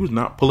doing that. You was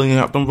not pulling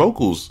out them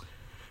vocals.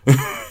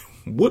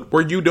 What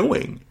were you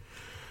doing?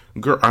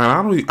 Girl,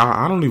 I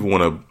don't even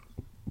want to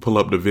pull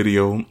up the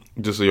video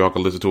just so y'all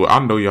can listen to it. I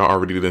know y'all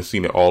already done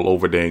seen it all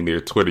over dang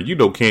their Twitter. You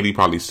know Kandi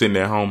probably sitting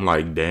at home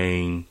like,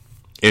 dang.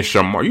 And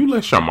Shamari, you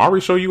let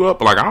Shamari show you up?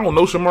 Like, I don't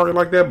know Shamari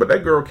like that, but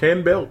that girl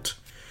can belt.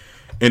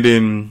 And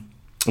then,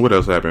 what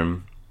else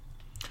happened?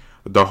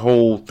 The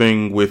whole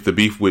thing with the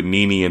beef with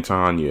Nene and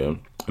Tanya.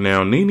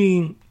 Now,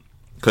 Nene,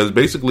 because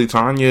basically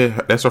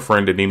Tanya, that's a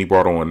friend that Nene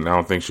brought on, and I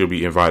don't think she'll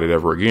be invited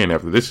ever again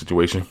after this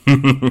situation.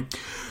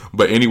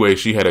 But anyway,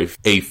 she had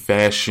a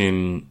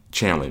fashion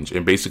challenge.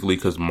 And basically,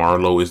 because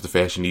Marlo is the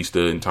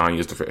fashionista and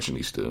Tanya is the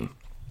fashionista.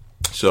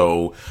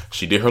 So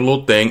she did her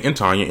little thing, and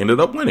Tanya ended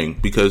up winning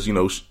because, you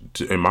know,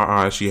 in my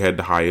eyes, she had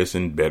the highest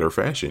and better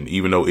fashion,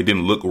 even though it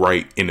didn't look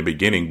right in the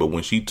beginning. But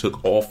when she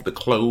took off the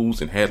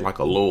clothes and had like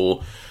a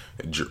little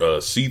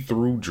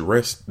see-through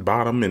dress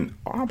bottom, and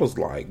I was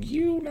like,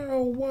 you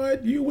know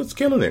what? You was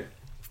killing it.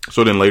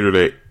 So then later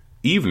that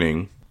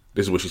evening,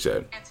 this is what she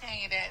said. I tell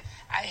you that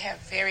I have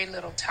very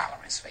little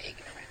tolerance for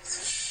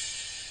ignorance.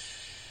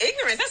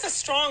 Ignorance, that's a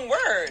strong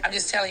word. I'm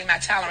just telling you, my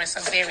tolerance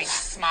is very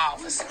small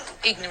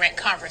for ignorant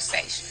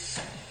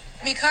conversation.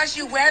 Because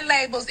you wear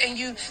labels and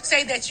you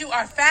say that you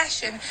are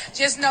fashion,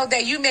 just know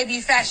that you may be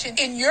fashion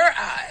in your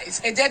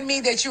eyes. It doesn't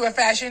mean that you are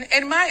fashion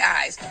in my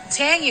eyes.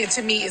 Tanya,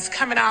 to me, is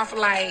coming off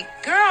like,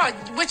 girl,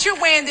 what you're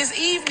wearing this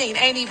evening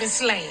ain't even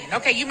slaying.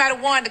 Okay, you might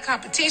have won the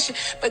competition,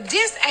 but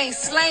this ain't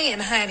slaying,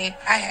 honey.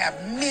 I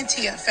have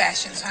minty of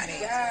fashions,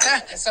 honey.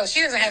 So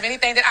she doesn't have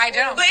anything that I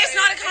don't. But it's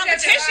not a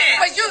competition.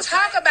 But you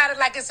talk about it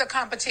like it's a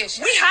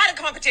competition. We had a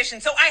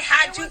competition, so I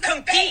had to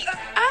compete.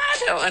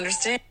 I don't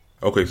understand.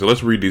 Okay, so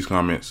let's read these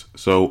comments.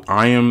 So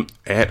I am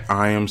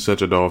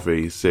such a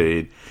dollface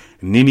said,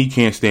 Nene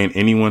can't stand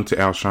anyone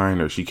to outshine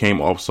her. She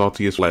came off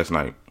saltiest last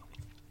night.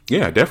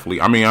 Yeah,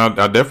 definitely. I mean,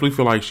 I definitely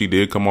feel like she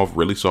did come off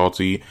really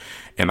salty.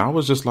 And I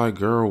was just like,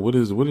 girl, what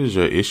is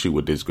your issue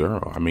with this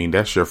girl? I mean,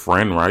 that's your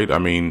friend, right? I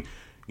mean,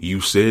 you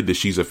said that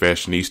she's a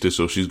fashionista,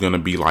 so she's going to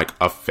be like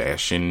a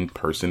fashion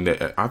person.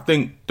 That I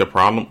think the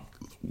problem...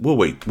 We'll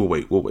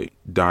wait.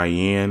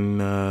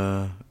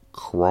 Diana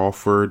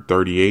Crawford,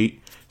 38,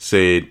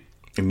 said...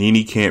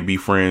 Nene can't be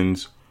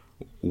friends.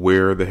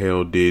 Where the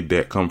hell did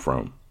that come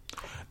from?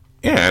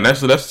 Yeah, and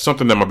that's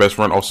something that my best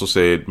friend also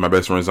said. My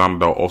best friend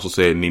Zanadal also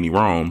said Nene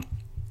wrong.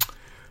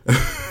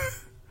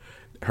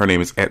 Her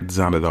name is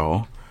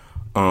 @Zanadal.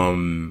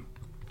 Nene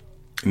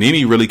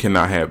really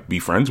cannot be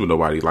friends with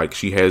nobody. Like,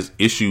 she has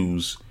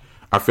issues.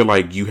 I feel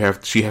like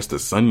she has to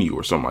sun you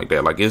or something like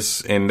that. Like,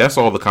 and that's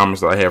all the comments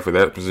that I have for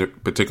that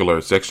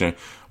particular section.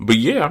 But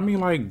yeah, I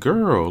mean, like,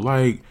 girl,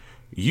 like,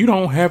 you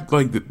don't have,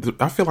 like,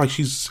 I feel like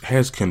she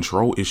has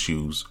control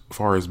issues as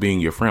far as being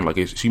your friend. Like,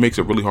 she makes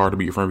it really hard to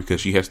be your friend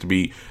because she has to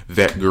be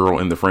that girl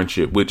in the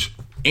friendship, which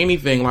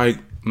anything, like,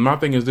 my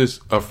thing is this,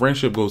 a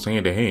friendship goes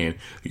hand in hand.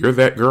 You're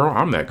that girl,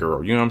 I'm that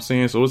girl. You know what I'm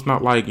saying? So it's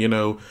not like, you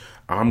know,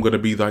 I'm going to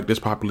be like this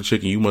popular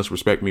chick and you must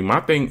respect me. My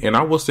thing, and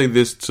I will say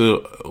this to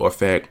a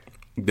fact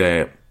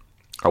that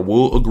I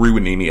will agree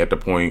with Nene at the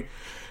point,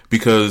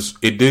 because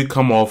it did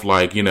come off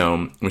like, you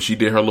know, when she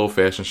did her little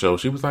fashion show,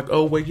 she was like,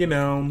 oh, well, you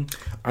know,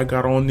 I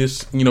got on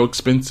this, you know,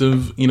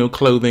 expensive, you know,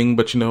 clothing,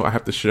 but, you know, I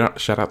have to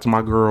shout out to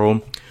my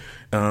girl,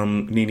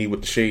 Nene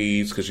with the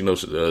shades, because, you know,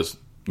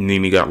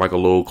 Nene got like a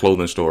little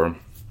clothing store.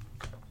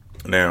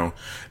 Now,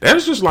 that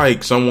is just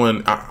like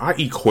someone, I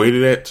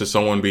equated that to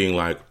someone being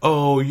like,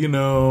 oh, you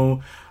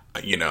know,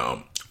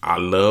 I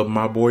love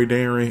my boy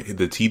Darren.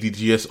 The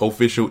TDGS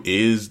official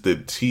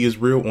the T is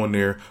real on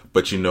there,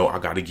 but you know, I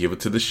got to give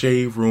it to the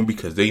Shave Room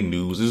because they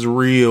news is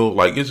real.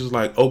 Like, it's just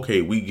like,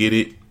 okay, we get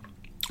it.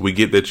 We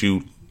get that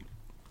you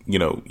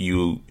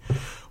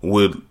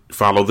would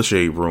follow the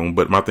Shave Room,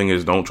 but my thing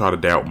is, don't try to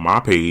doubt my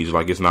page.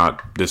 Like, it's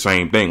not the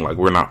same thing. Like,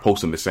 we're not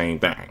posting the same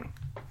thing.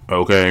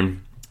 Okay,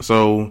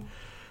 so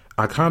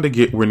I kind of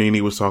get where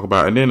Nene was talking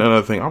about, and then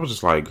another thing, I was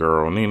just like,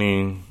 girl,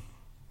 Nene,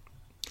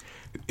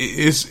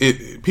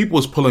 people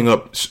was pulling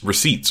up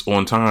receipts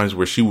on times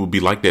where she would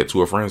be like that to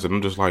her friends, and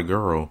I'm just like,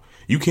 girl,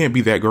 you can't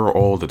be that girl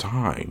all the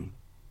time.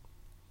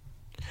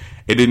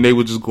 And then they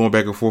were just going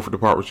back and forth with the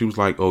part where she was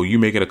like, oh, you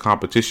make it a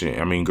competition.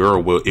 I mean,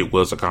 girl, well, it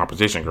was a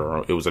competition,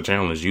 girl. It was a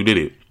challenge. You did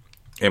it.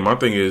 And my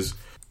thing is,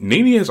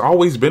 Nene has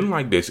always been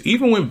like this.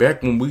 Even when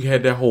we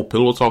had that whole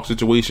pillow talk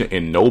situation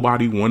and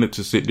nobody wanted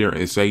to sit there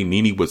and say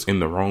Nene was in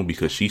the wrong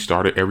because she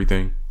started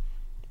everything.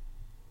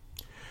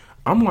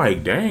 I'm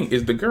like, dang,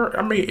 is the girl,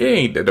 I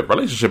mean, the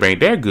relationship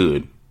ain't that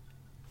good.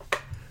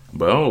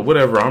 But oh,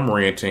 whatever, I'm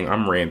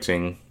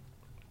ranting.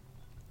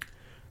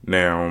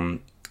 Now,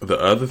 the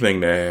other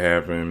thing that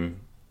happened,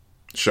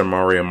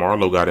 Shamari and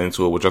Marlo got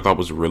into it, which I thought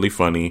was really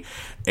funny.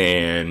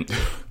 And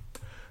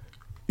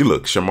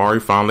look,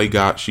 Shamari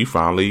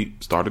finally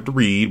started to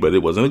read, but it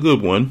wasn't a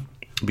good one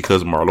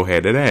because Marlo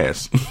had that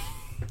ass.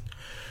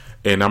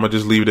 And I'm gonna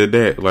just leave it at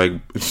that. Like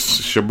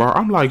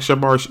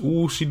Shamari,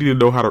 ooh, she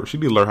did learn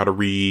how to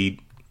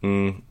read.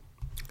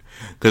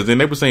 Because then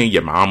they were saying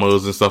your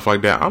mamas and stuff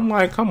like that. I'm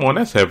like, come on,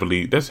 that's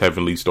heavily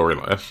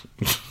storyline.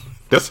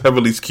 That's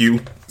heavily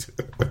skewed.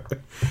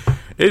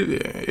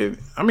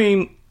 I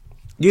mean,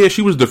 yeah,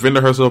 she was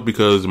defending herself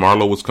because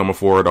Marlo was coming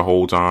for her the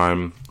whole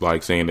time,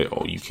 like saying that,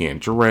 oh, you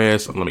can't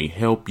dress, let me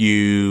help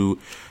you,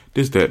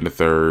 this, that, and the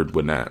third,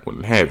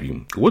 wouldn't have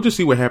you. We'll just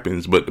see what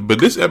happens. But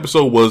this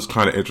episode was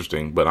kind of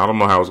interesting, but I don't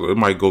know how it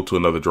might go to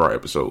another dry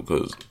episode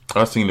because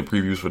I've seen the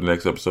previews for the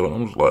next episode and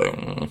I'm just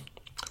like,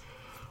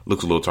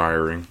 looks a little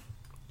tiring.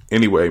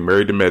 Anyway,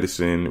 Married to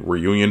Medicine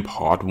reunion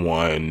part 1,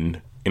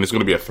 and it's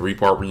going to be a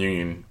 3-part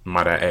reunion,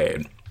 might I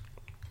add.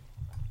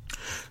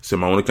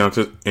 Simone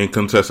and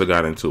Contessa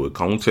got into it.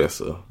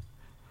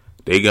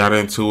 They got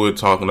into it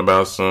talking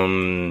about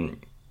some...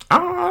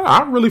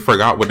 I really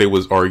forgot what they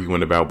was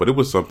arguing about, but it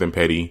was something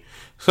petty.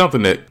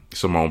 Something that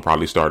Simone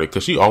probably started,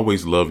 because she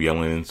always loved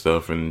yelling and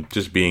stuff and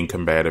just being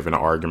combative in an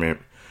argument.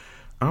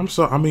 I'm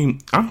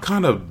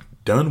kind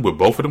of done with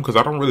both of them because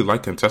I don't really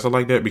like Contessa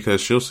like that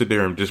because she'll sit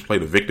there and just play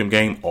the victim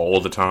game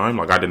all the time.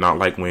 Like, I did not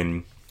like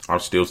when... I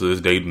still to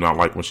this day do not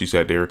like when she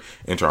sat there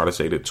and tried to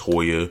say that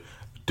Toya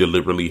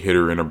deliberately hit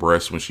her in the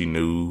breast when she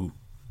knew.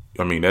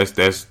 I mean,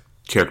 that's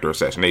character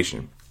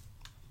assassination.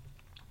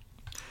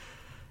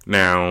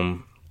 Now,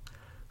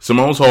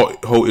 Simone's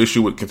whole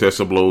issue with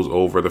Contessa blows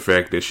over the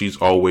fact that she's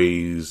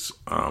always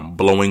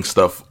blowing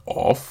stuff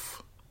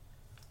off.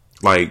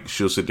 Like,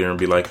 she'll sit there and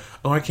be like,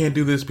 oh, I can't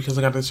do this because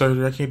I got the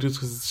surgery. I can't do this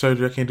because of the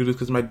surgery. I can't do this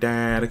because of my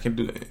dad. I can't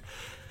do it.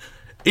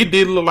 It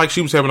did look like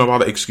she was having a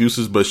lot of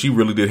excuses, but she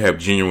really did have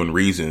genuine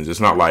reasons. It's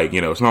not like,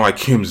 it's not like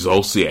Kim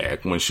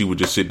Zolciak when she would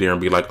just sit there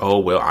and be like, oh,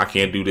 well, I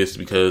can't do this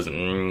because,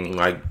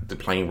 like, the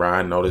plane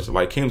ride and all this.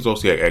 Like, Kim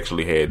Zolciak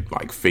actually had,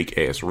 like,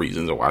 fake-ass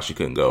reasons of why she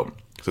couldn't go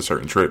to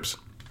certain trips.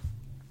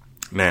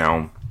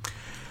 Now,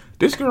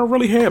 this girl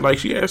really had, like,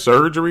 she had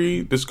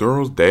surgery. This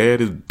girl's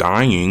dad is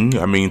dying.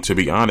 I mean, to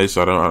be honest,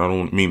 I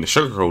don't mean to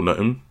sugarcoat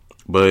nothing,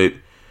 but,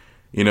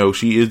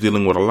 she is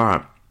dealing with a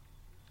lot.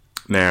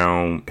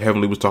 Now,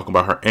 Heavenly was talking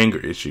about her anger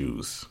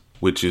issues,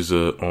 which is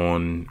a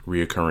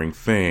reoccurring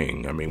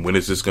thing. I mean, when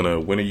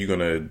are you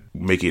gonna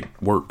make it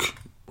work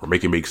or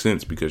make it make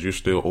sense? Because you're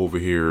still over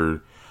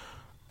here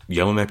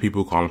yelling at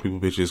people, calling people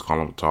bitches,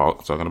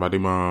 talking about their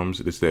moms,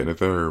 this, that, and the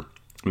third.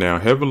 Now,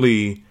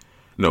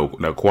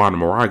 Quad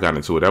and Mariah got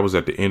into it. That was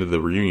at the end of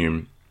the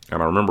reunion.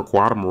 And I remember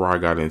Quad and Mariah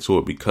got into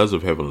it because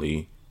of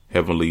Heavenly.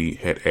 Heavenly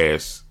had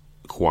asked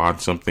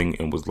Quad something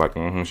and was like,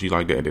 she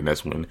like that. And then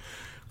that's when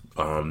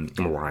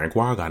Mariah and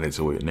Quad got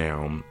into it.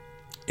 Now,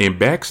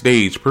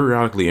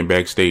 periodically in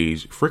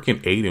backstage,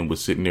 freaking Aiden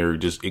was sitting there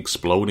just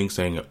exploding,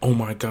 saying, oh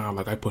my God,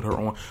 like I put her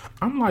on.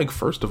 I'm like,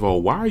 first of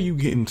all, why are you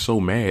getting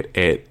so mad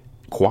at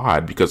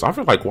Quad? Because I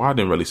feel like Quad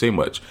didn't really say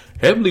much.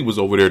 Heavenly was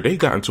over there. They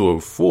got into a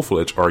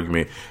full-fledged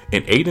argument,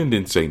 and Aiden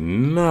didn't say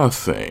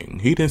nothing.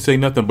 He didn't say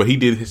nothing, but he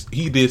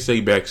did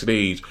say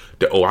backstage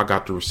that, oh, I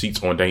got the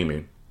receipts on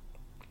Damon.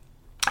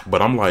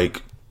 But I'm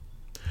like,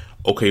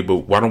 okay,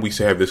 but why don't we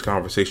have this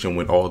conversation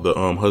when all the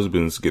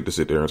husbands get to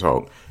sit there and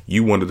talk?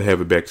 You wanted to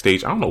have it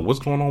backstage. I don't know what's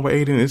going on with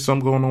Aiden. There's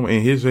something going on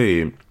in his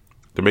head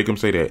to make him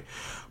say that.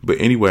 But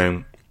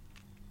anyway,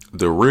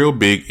 the real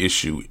big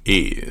issue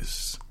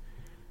is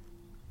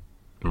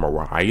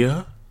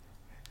Mariah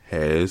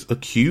has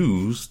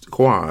accused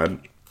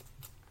Quad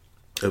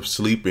of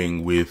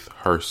sleeping with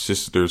her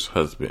sister's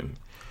husband.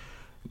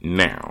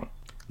 Now,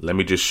 let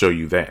me just show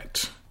you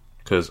that.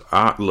 Because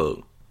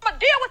look. I'm going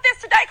to deal with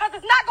this today because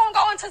it's not going to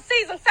go into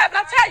season 7.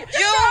 I tell you.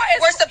 You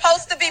were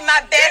supposed to be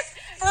my best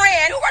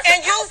friend.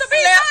 And you slept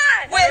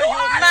with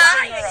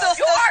my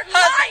sister's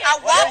husband. I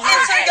walked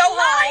into your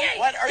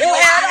home. You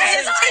had on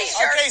his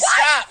t-shirt. Okay,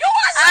 stop.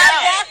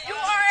 You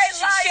are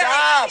a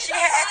liar.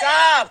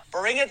 Stop.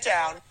 Bring it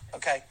down.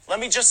 Okay, let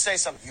me just say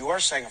something. You are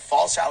saying a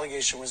false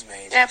allegation was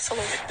made.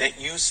 Absolutely. That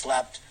you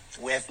slept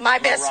with my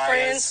best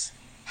friend's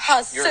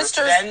sister's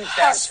husband.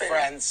 Best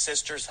friend's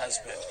sister's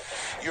husband.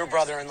 Your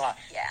brother-in-law.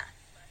 Yeah.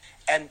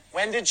 And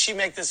when did she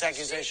make this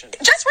accusation?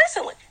 Just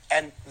recently.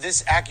 And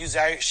this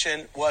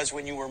accusation was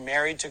when you were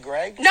married to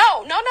Greg?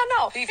 No.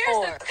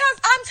 Before.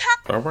 Because I'm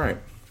tired. All right.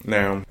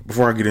 Now,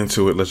 before I get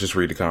into it, let's just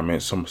read the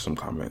comments. Some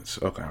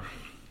comments. Okay.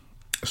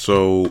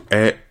 So,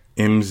 at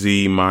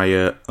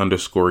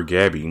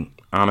MZMaya_Gabby,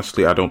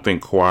 honestly, I don't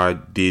think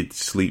Quad did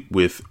sleep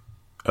with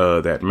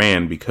that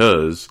man,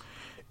 because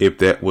if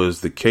that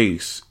was the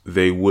case,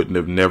 they wouldn't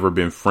have never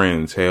been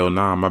friends. Hell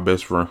nah, my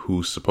best friend,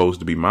 who's supposed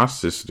to be my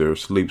sister,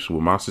 sleeps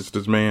with my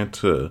sister's man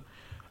too.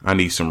 I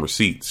need some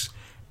receipts.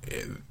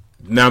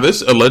 Now,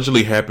 this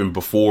allegedly happened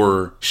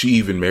before she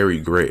even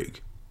married Greg.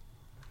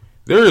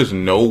 There is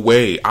no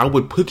way I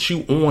would put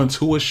you on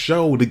to a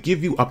show to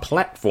give you a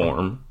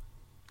platform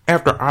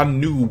after I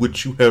knew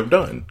what you have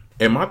done.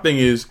 And my thing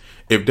is,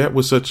 if that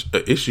was such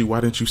an issue,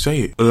 why didn't you say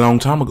it a long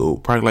time ago?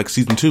 Probably like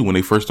season 2 when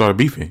they first started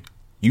beefing.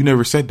 You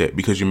never said that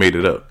because you made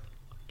it up.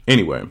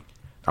 Anyway,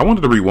 I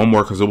wanted to read one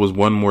more because there was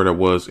one more that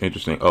was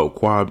interesting. Oh,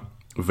 Quad,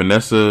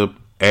 Vanessa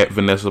at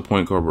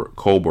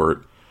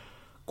Vanessa.Colbert.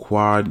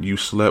 Quad, you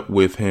slept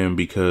with him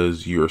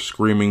because you're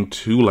screaming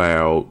too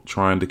loud,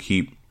 trying to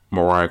keep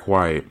Mariah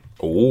quiet.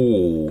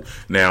 Oh,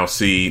 now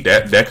see,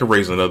 that could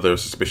raise another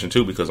suspicion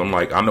too, because I'm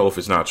like, I know if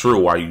it's not true,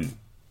 why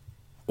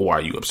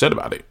are you upset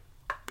about it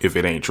if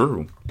it ain't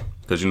true?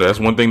 Because, that's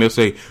one thing they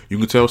say, you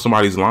can tell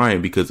somebody's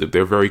lying, because if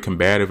they're very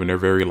combative and they're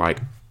very like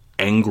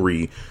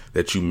angry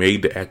that you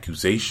made the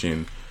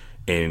accusation,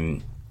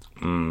 and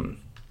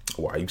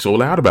why are you so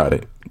loud about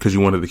it? Because you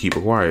wanted to keep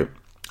it quiet.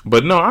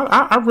 But no,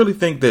 I really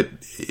think that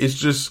it's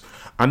just,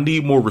 I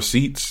need more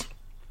receipts,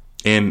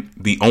 and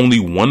the only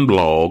one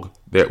blog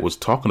that was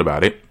talking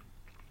about it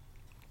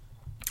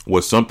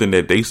was something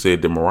that they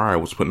said that Mariah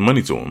was putting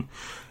money to him.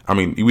 I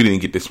mean, we didn't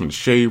get this from the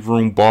Shade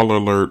Room, Baller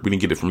Alert. We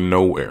didn't get it from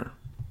nowhere.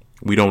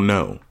 We don't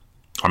know.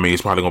 I mean,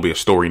 it's probably gonna be a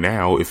story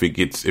now if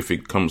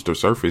it comes to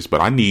surface. But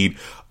I need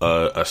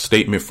a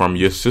statement from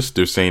your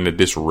sister saying that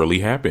this really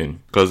happened.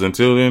 Because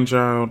until then,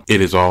 child,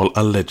 it is all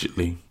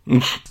allegedly.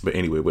 But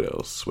anyway, what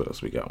else? What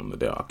else we got on the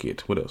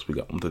docket?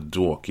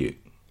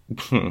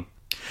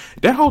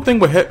 That whole thing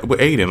with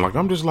Aiden, like,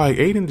 I'm just like,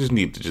 Aiden just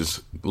need to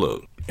just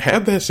look,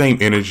 have that same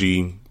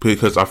energy,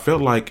 because I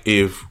felt like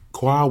if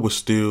Quad was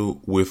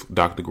still with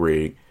Dr.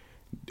 Greg,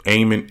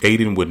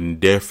 Aiden would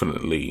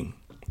definitely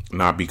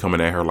not be coming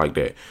at her like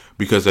that,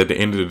 because at the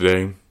end of the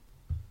day,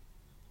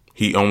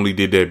 he only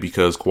did that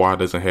because Quad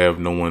doesn't have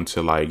no one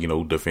to, like,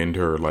 defend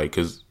her, like,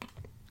 because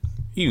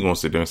he's gonna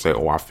sit there and say,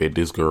 oh, I fed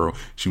this girl,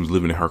 she was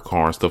living in her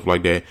car and stuff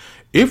like that.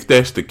 If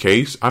that's the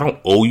case, I don't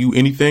owe you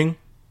anything.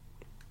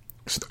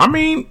 I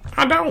mean,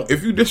 I don't.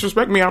 If you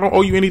disrespect me, I don't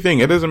owe you anything.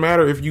 It doesn't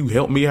matter if you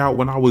helped me out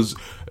when I was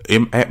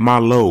at my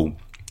low.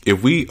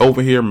 If we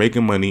over here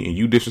making money and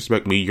you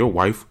disrespect me, your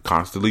wife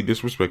constantly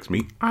disrespects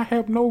me, I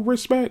have no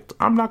respect.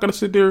 I'm not going to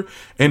sit there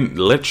and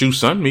let you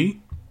son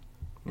me.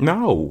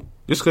 No.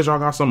 Just because y'all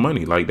got some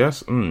money. Like,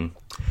 that's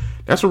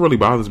what really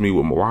bothers me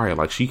with Mariah.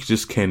 Like, she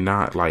just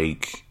cannot,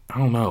 like, I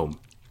don't know.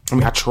 I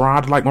mean, I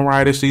tried to like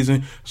Mariah this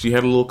season. She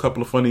had a little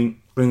couple of funny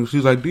things.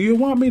 She's like, do you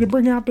want me to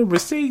bring out the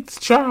receipts,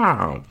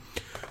 child?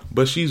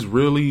 But she's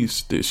really,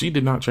 she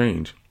did not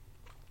change.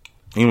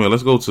 Anyway,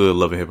 let's go to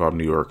Love and Hip Hop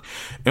New York.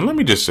 And let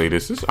me just say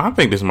this. I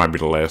think this might be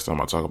the last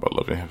time I talk about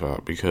Love and Hip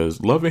Hop,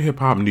 because Love and Hip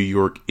Hop New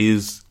York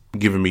is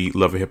giving me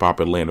Love and Hip Hop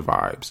Atlanta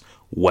vibes.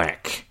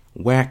 Whack.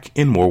 Whack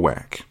and more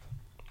whack.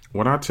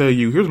 When I tell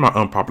you, here's my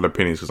unpopular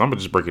opinions, because I'm going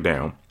to just break it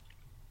down.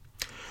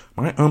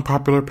 My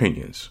unpopular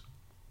opinions.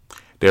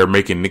 They're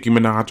making Nicki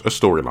Minaj a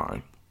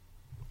storyline.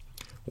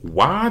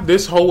 Why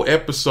this whole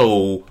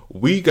episode,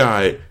 we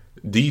got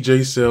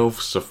DJ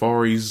Self,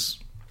 Safari's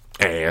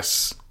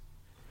ass,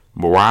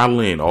 Mariah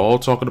Lynn, all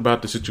talking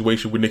about the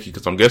situation with Nicki,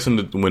 because I'm guessing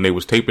that when they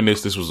was taping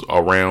this was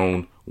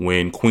around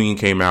when Queen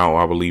came out,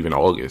 I believe in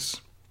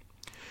August.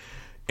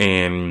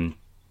 And,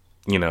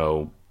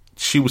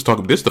 she was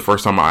talking, this is the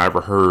first time I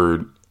ever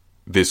heard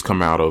this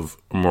come out of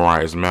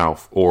Mariah's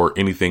mouth, or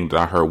anything that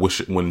I heard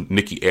when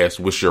Nicki asked,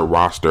 what's your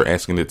roster,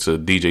 asking it to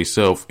DJ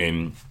Self,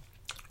 and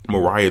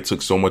Mariah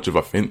took so much of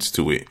offense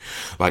to it.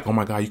 Like, oh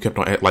my God, you kept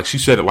on, like, she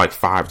said it like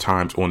 5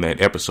 times on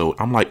that episode.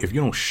 I'm like, if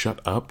you don't shut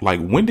up,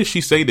 like, when did she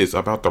say this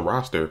about the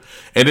roster?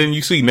 And then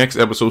you see next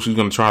episode, she's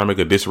going to try to make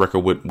a diss record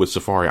with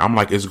Safari. I'm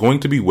like, it's going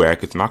to be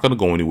whack. It's not going to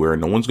go anywhere.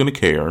 No one's going to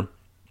care.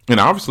 And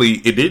obviously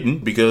it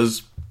didn't,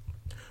 because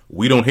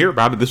we don't hear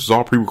about it. This was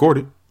all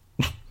pre-recorded.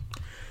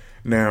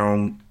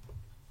 Now,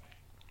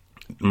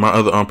 my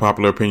other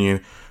unpopular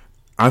opinion,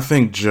 I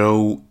think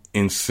Joe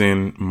and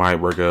Sin might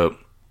work up.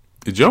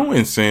 Joe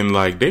and Sin,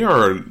 like, they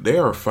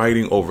are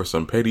fighting over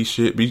some petty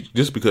shit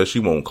just because she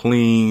won't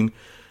clean.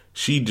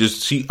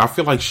 I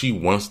feel like she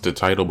wants the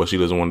title, but she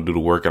doesn't want to do the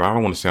work. And I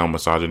don't want to sound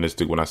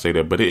misogynistic when I say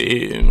that, but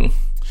it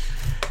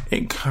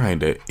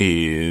kind of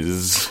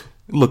is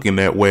looking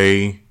that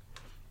way.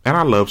 And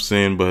I love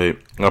Sin, but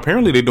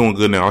apparently they're doing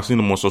good now. I've seen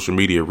them on social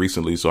media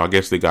recently, so I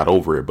guess they got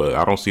over it. But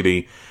I don't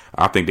see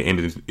I think the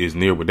end is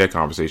near with that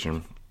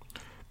conversation.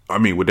 I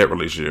mean, with that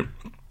relationship.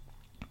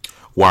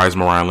 Why is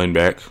Mariah Lynn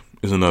back?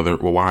 Is another.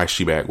 Well, why is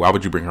she back? Why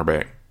would you bring her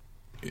back?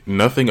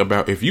 nothing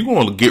about, if you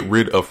going to get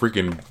rid of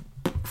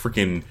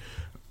freaking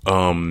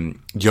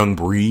Young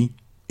Bree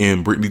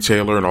and Brittany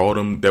Taylor and all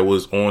them that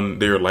was on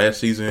there last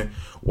season,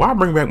 why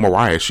bring back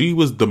Mariah? She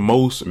was the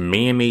most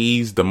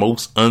mayonnaise, the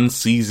most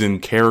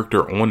unseasoned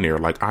character on there.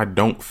 Like, I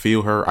don't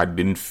feel her. I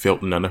didn't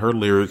feel none of her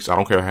lyrics. I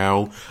don't care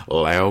how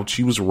loud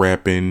she was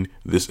rapping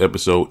this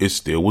episode. It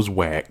still was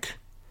whack.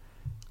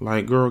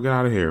 Like, girl, get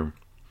out of here.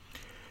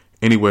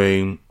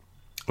 Anyway,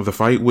 the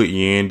fight with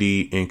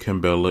Yandy and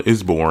Kimbella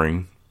is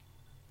boring.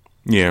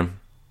 Yeah,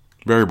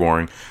 very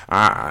boring.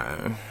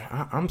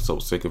 I'm so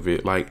sick of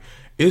it. Like,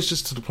 it's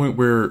just to the point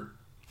where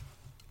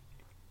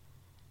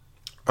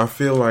I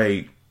feel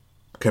like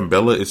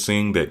Kimbella is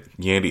saying that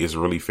Yandy is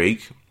really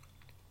fake.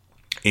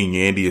 And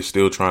Yandy is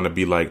still trying to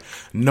be like,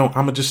 no, I'm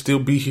going to just still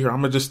be here.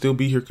 I'm going to just still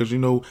be here because, you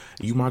know,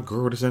 you my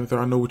girl, this and that.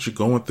 I know what you're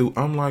going through.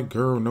 I'm like,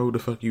 girl, no, the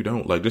fuck you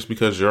don't. Like, just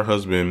because your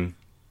husband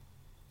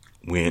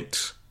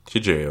went to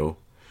jail,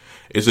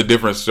 it's a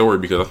different story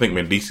because I think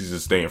Mendeecees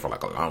is staying for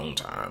like a long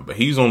time. But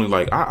he's only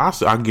like,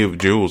 I give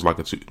Jules like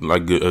a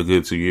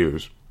good 2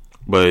 years.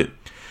 But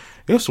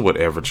it's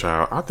whatever,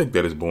 child. I think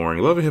that is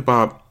boring. Love and Hip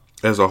Hop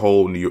as a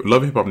whole,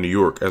 Love and Hip Hop New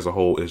York as a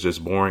whole is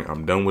just boring.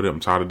 I'm done with it. I'm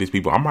tired of these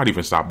people. I might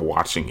even stop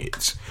watching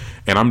it,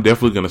 and I'm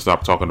definitely gonna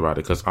stop talking about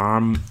it because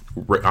I'm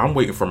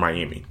waiting for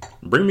Miami.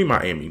 Bring me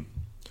Miami.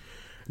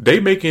 They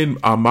making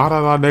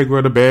Amara La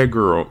Negra the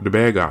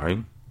bad guy.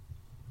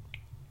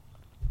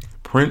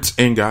 Prince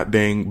and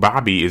goddamn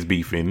Bobby is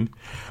beefing.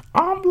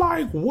 I'm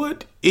like,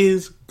 what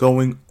is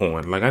going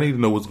on? Like, I need to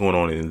know what's going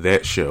on in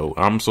that show.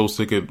 I'm so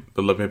sick of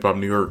the Love and Hip Hop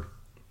New York.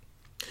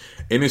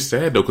 And it's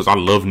sad, though, because I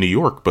love New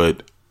York,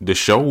 but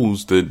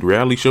the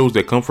reality shows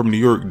that come from New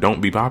York don't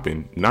be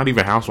popping. Not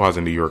even Housewives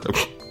in New York.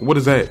 What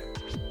is that?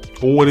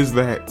 What is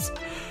that?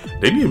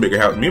 They need to make a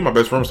house. Me and my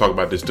best friend was talking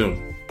about this,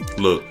 too.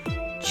 Look,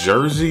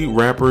 Jersey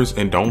rappers,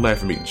 and don't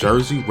laugh at me,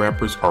 Jersey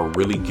rappers are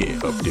really getting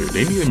up there.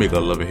 They need to make a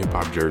Love and Hip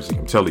Hop jersey.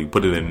 I'm telling you,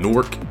 put it in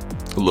Newark.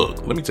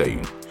 Look, let me tell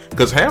you.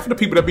 Because half of the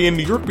people that be in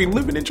New York be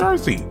living in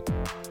Jersey.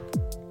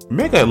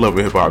 Make a Love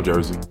and Hip Hop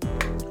jersey.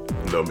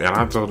 No, man,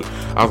 I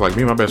was like,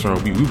 me and my best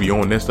friend, we be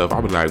on that stuff. I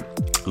was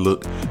like,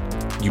 look,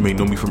 you may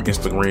know me from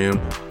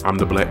Instagram. I'm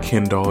the Black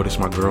Ken doll. This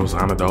my girl,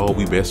 Zana doll.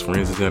 We best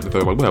friends. And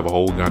like, we have a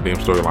whole goddamn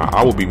storyline.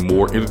 I will be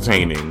more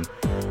entertaining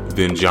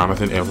than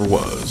Jonathan ever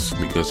was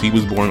because he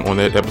was born on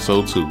that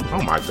episode too.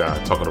 Oh my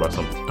God, talking about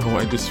something. Oh,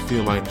 I just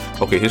feel like,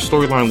 okay, his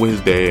storyline with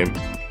his dad,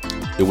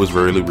 it was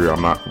really real.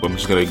 I'm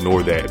just gonna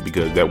ignore that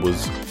because that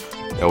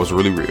was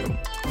really real.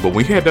 But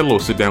when he had that little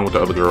sit down with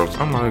the other girls,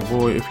 I'm like,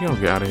 boy, if you don't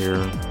get out of here,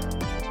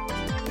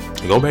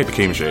 go back to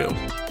K Michelle.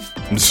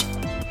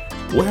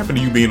 What happened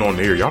to you being on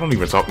there? Y'all don't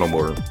even talk no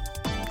more.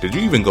 Did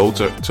you even go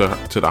to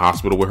the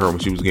hospital with her when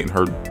she was getting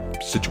her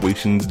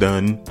situations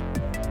done?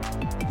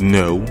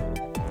 No.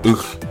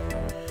 Ugh.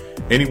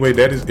 Anyway,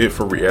 that is it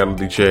for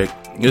Reality Check.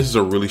 This is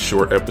a really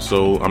short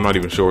episode. I'm not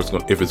even sure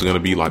if it's going to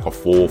be like a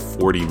full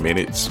 40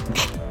 minutes.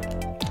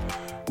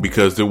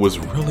 Because there was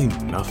really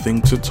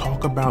nothing to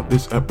talk about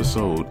this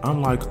episode.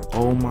 I'm like,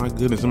 oh my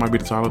goodness, it might be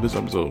the title of this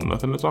episode.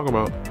 Nothing to talk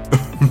about.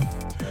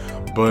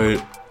 But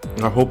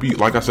I hope you,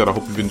 like I said, I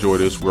hope you've enjoyed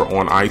this. We're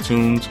on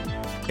iTunes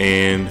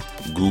and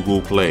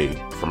Google Play.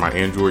 For my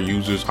Android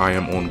users, I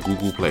am on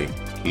Google Play.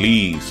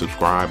 Please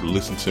subscribe,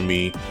 listen to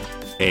me,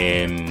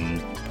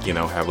 and, you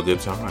know, have a good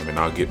time. And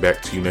I'll get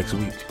back to you next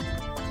week.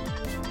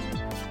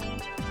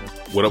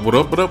 What up, what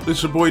up, what up?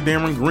 It's your boy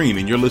Darren Green,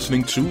 and you're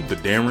listening to The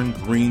Darren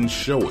Green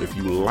Show. If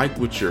you like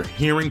what you're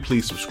hearing,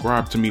 please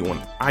subscribe to me on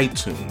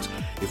iTunes.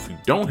 If you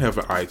don't have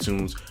an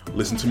iTunes,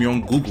 listen to me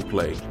on Google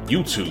Play,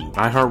 YouTube,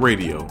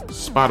 iHeartRadio,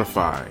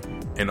 Spotify,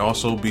 and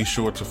also be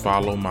sure to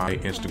follow my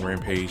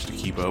Instagram page to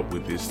keep up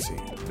with this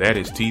team. That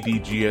is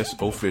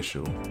TDGS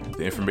Official.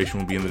 The information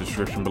will be in the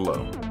description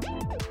below.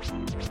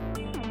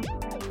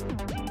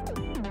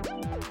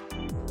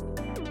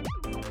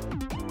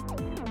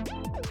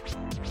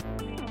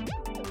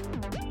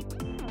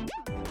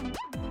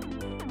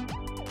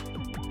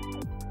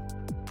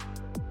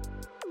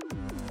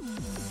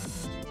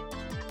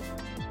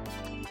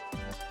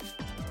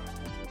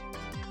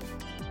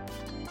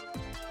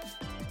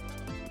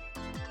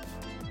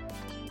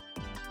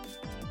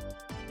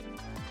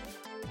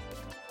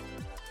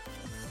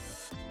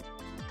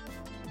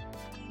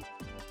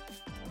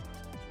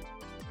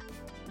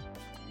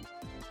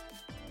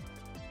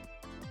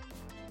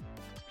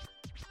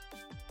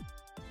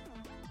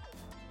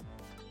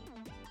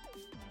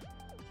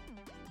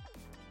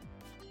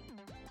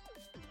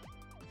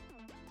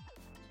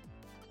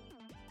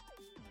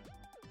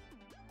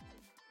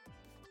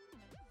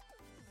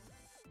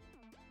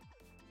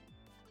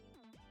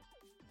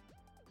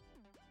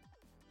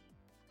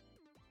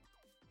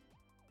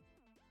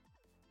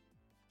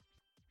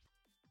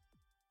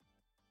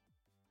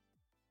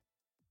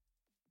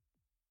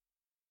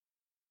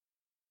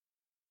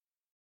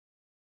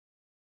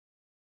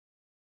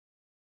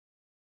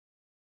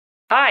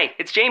 Hi,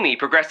 it's Jamie,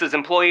 Progressive's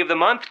Employee of the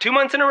Month, 2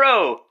 months in a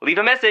row. Leave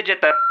a message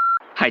at the...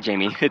 Hi,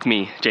 Jamie. It's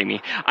me,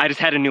 Jamie. I just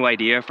had a new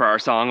idea for our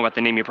song about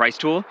the Name Your Price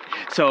tool.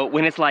 So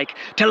when it's like,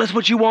 tell us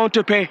what you want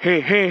to pay,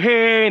 hey, hey,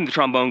 hey, and the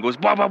trombone goes,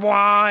 blah, blah,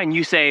 blah, and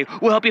you say,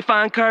 we'll help you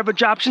find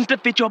coverage options to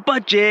fit your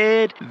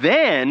budget.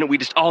 Then we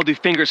just all do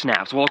finger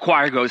snaps while a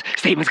choir goes,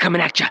 savings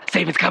coming at ya,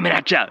 savings coming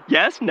at ya.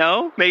 Yes?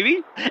 No?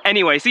 Maybe?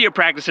 Anyway, see your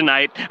practice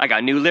tonight. I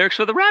got new lyrics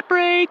for the rap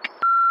break.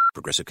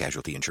 Progressive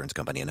Casualty Insurance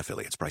Company and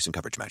Affiliates. Price and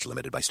coverage match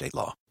limited by state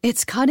law.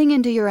 It's cutting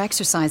into your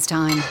exercise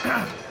time.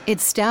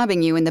 It's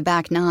stabbing you in the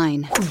back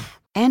nine.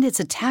 And it's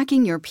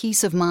attacking your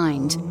peace of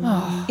mind.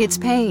 It's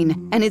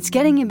pain, and it's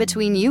getting in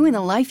between you and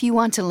the life you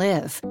want to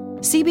live.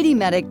 CBD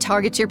Medic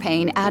targets your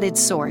pain at its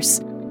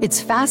source.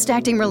 It's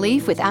fast-acting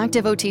relief with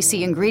active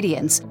OTC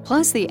ingredients,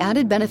 plus the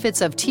added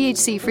benefits of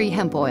THC-free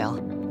hemp oil.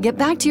 Get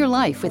back to your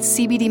life with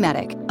CBD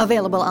Medic.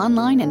 Available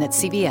online and at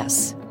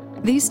CVS.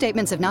 These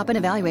statements have not been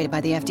evaluated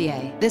by the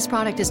FDA. This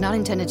product is not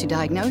intended to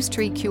diagnose,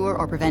 treat, cure,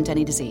 or prevent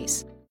any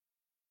disease.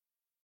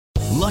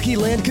 Lucky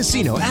Land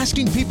Casino,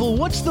 asking people,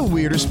 what's the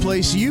weirdest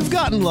place you've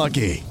gotten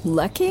lucky?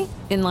 Lucky?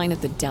 In line at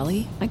the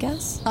deli, I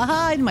guess?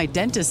 Aha, in my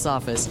dentist's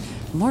office.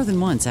 More than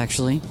once,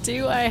 actually.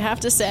 Do I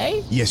have to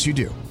say? Yes, you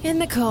do. In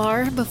the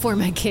car before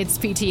my kids'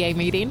 PTA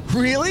meeting.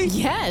 Really?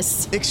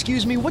 Yes.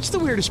 Excuse me, what's the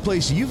weirdest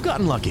place you've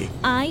gotten lucky?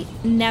 I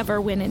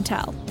never win and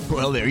tell.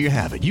 Well, there you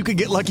have it. You can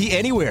get lucky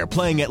anywhere,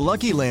 playing at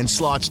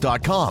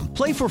LuckyLandSlots.com.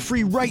 Play for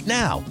free right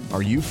now.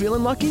 Are you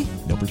feeling lucky?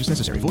 No purchase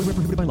necessary. Void where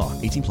prohibited by law.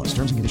 18 plus.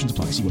 Terms and conditions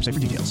apply. See website for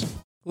details.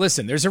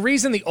 Listen, there's a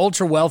reason the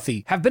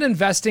ultra-wealthy have been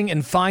investing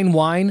in fine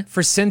wine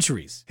for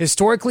centuries.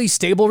 Historically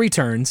stable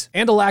returns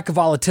and a lack of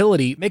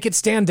volatility make it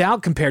stand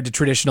out compared to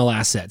traditional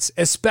assets,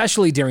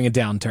 especially during a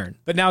downturn.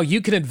 But now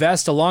you can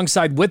invest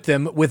alongside with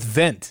them with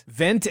Vent.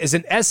 Vent is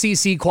an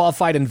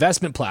SEC-qualified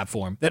investment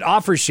platform that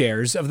offers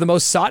shares of the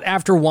most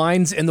sought-after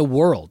wines in the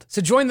world.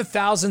 So join the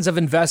thousands of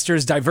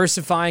investors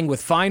diversifying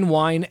with fine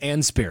wine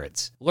and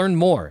spirits. Learn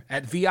more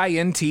at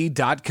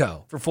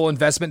vint.co. For full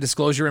investment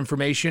disclosure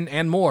information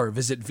and more,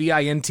 visit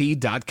vint.co.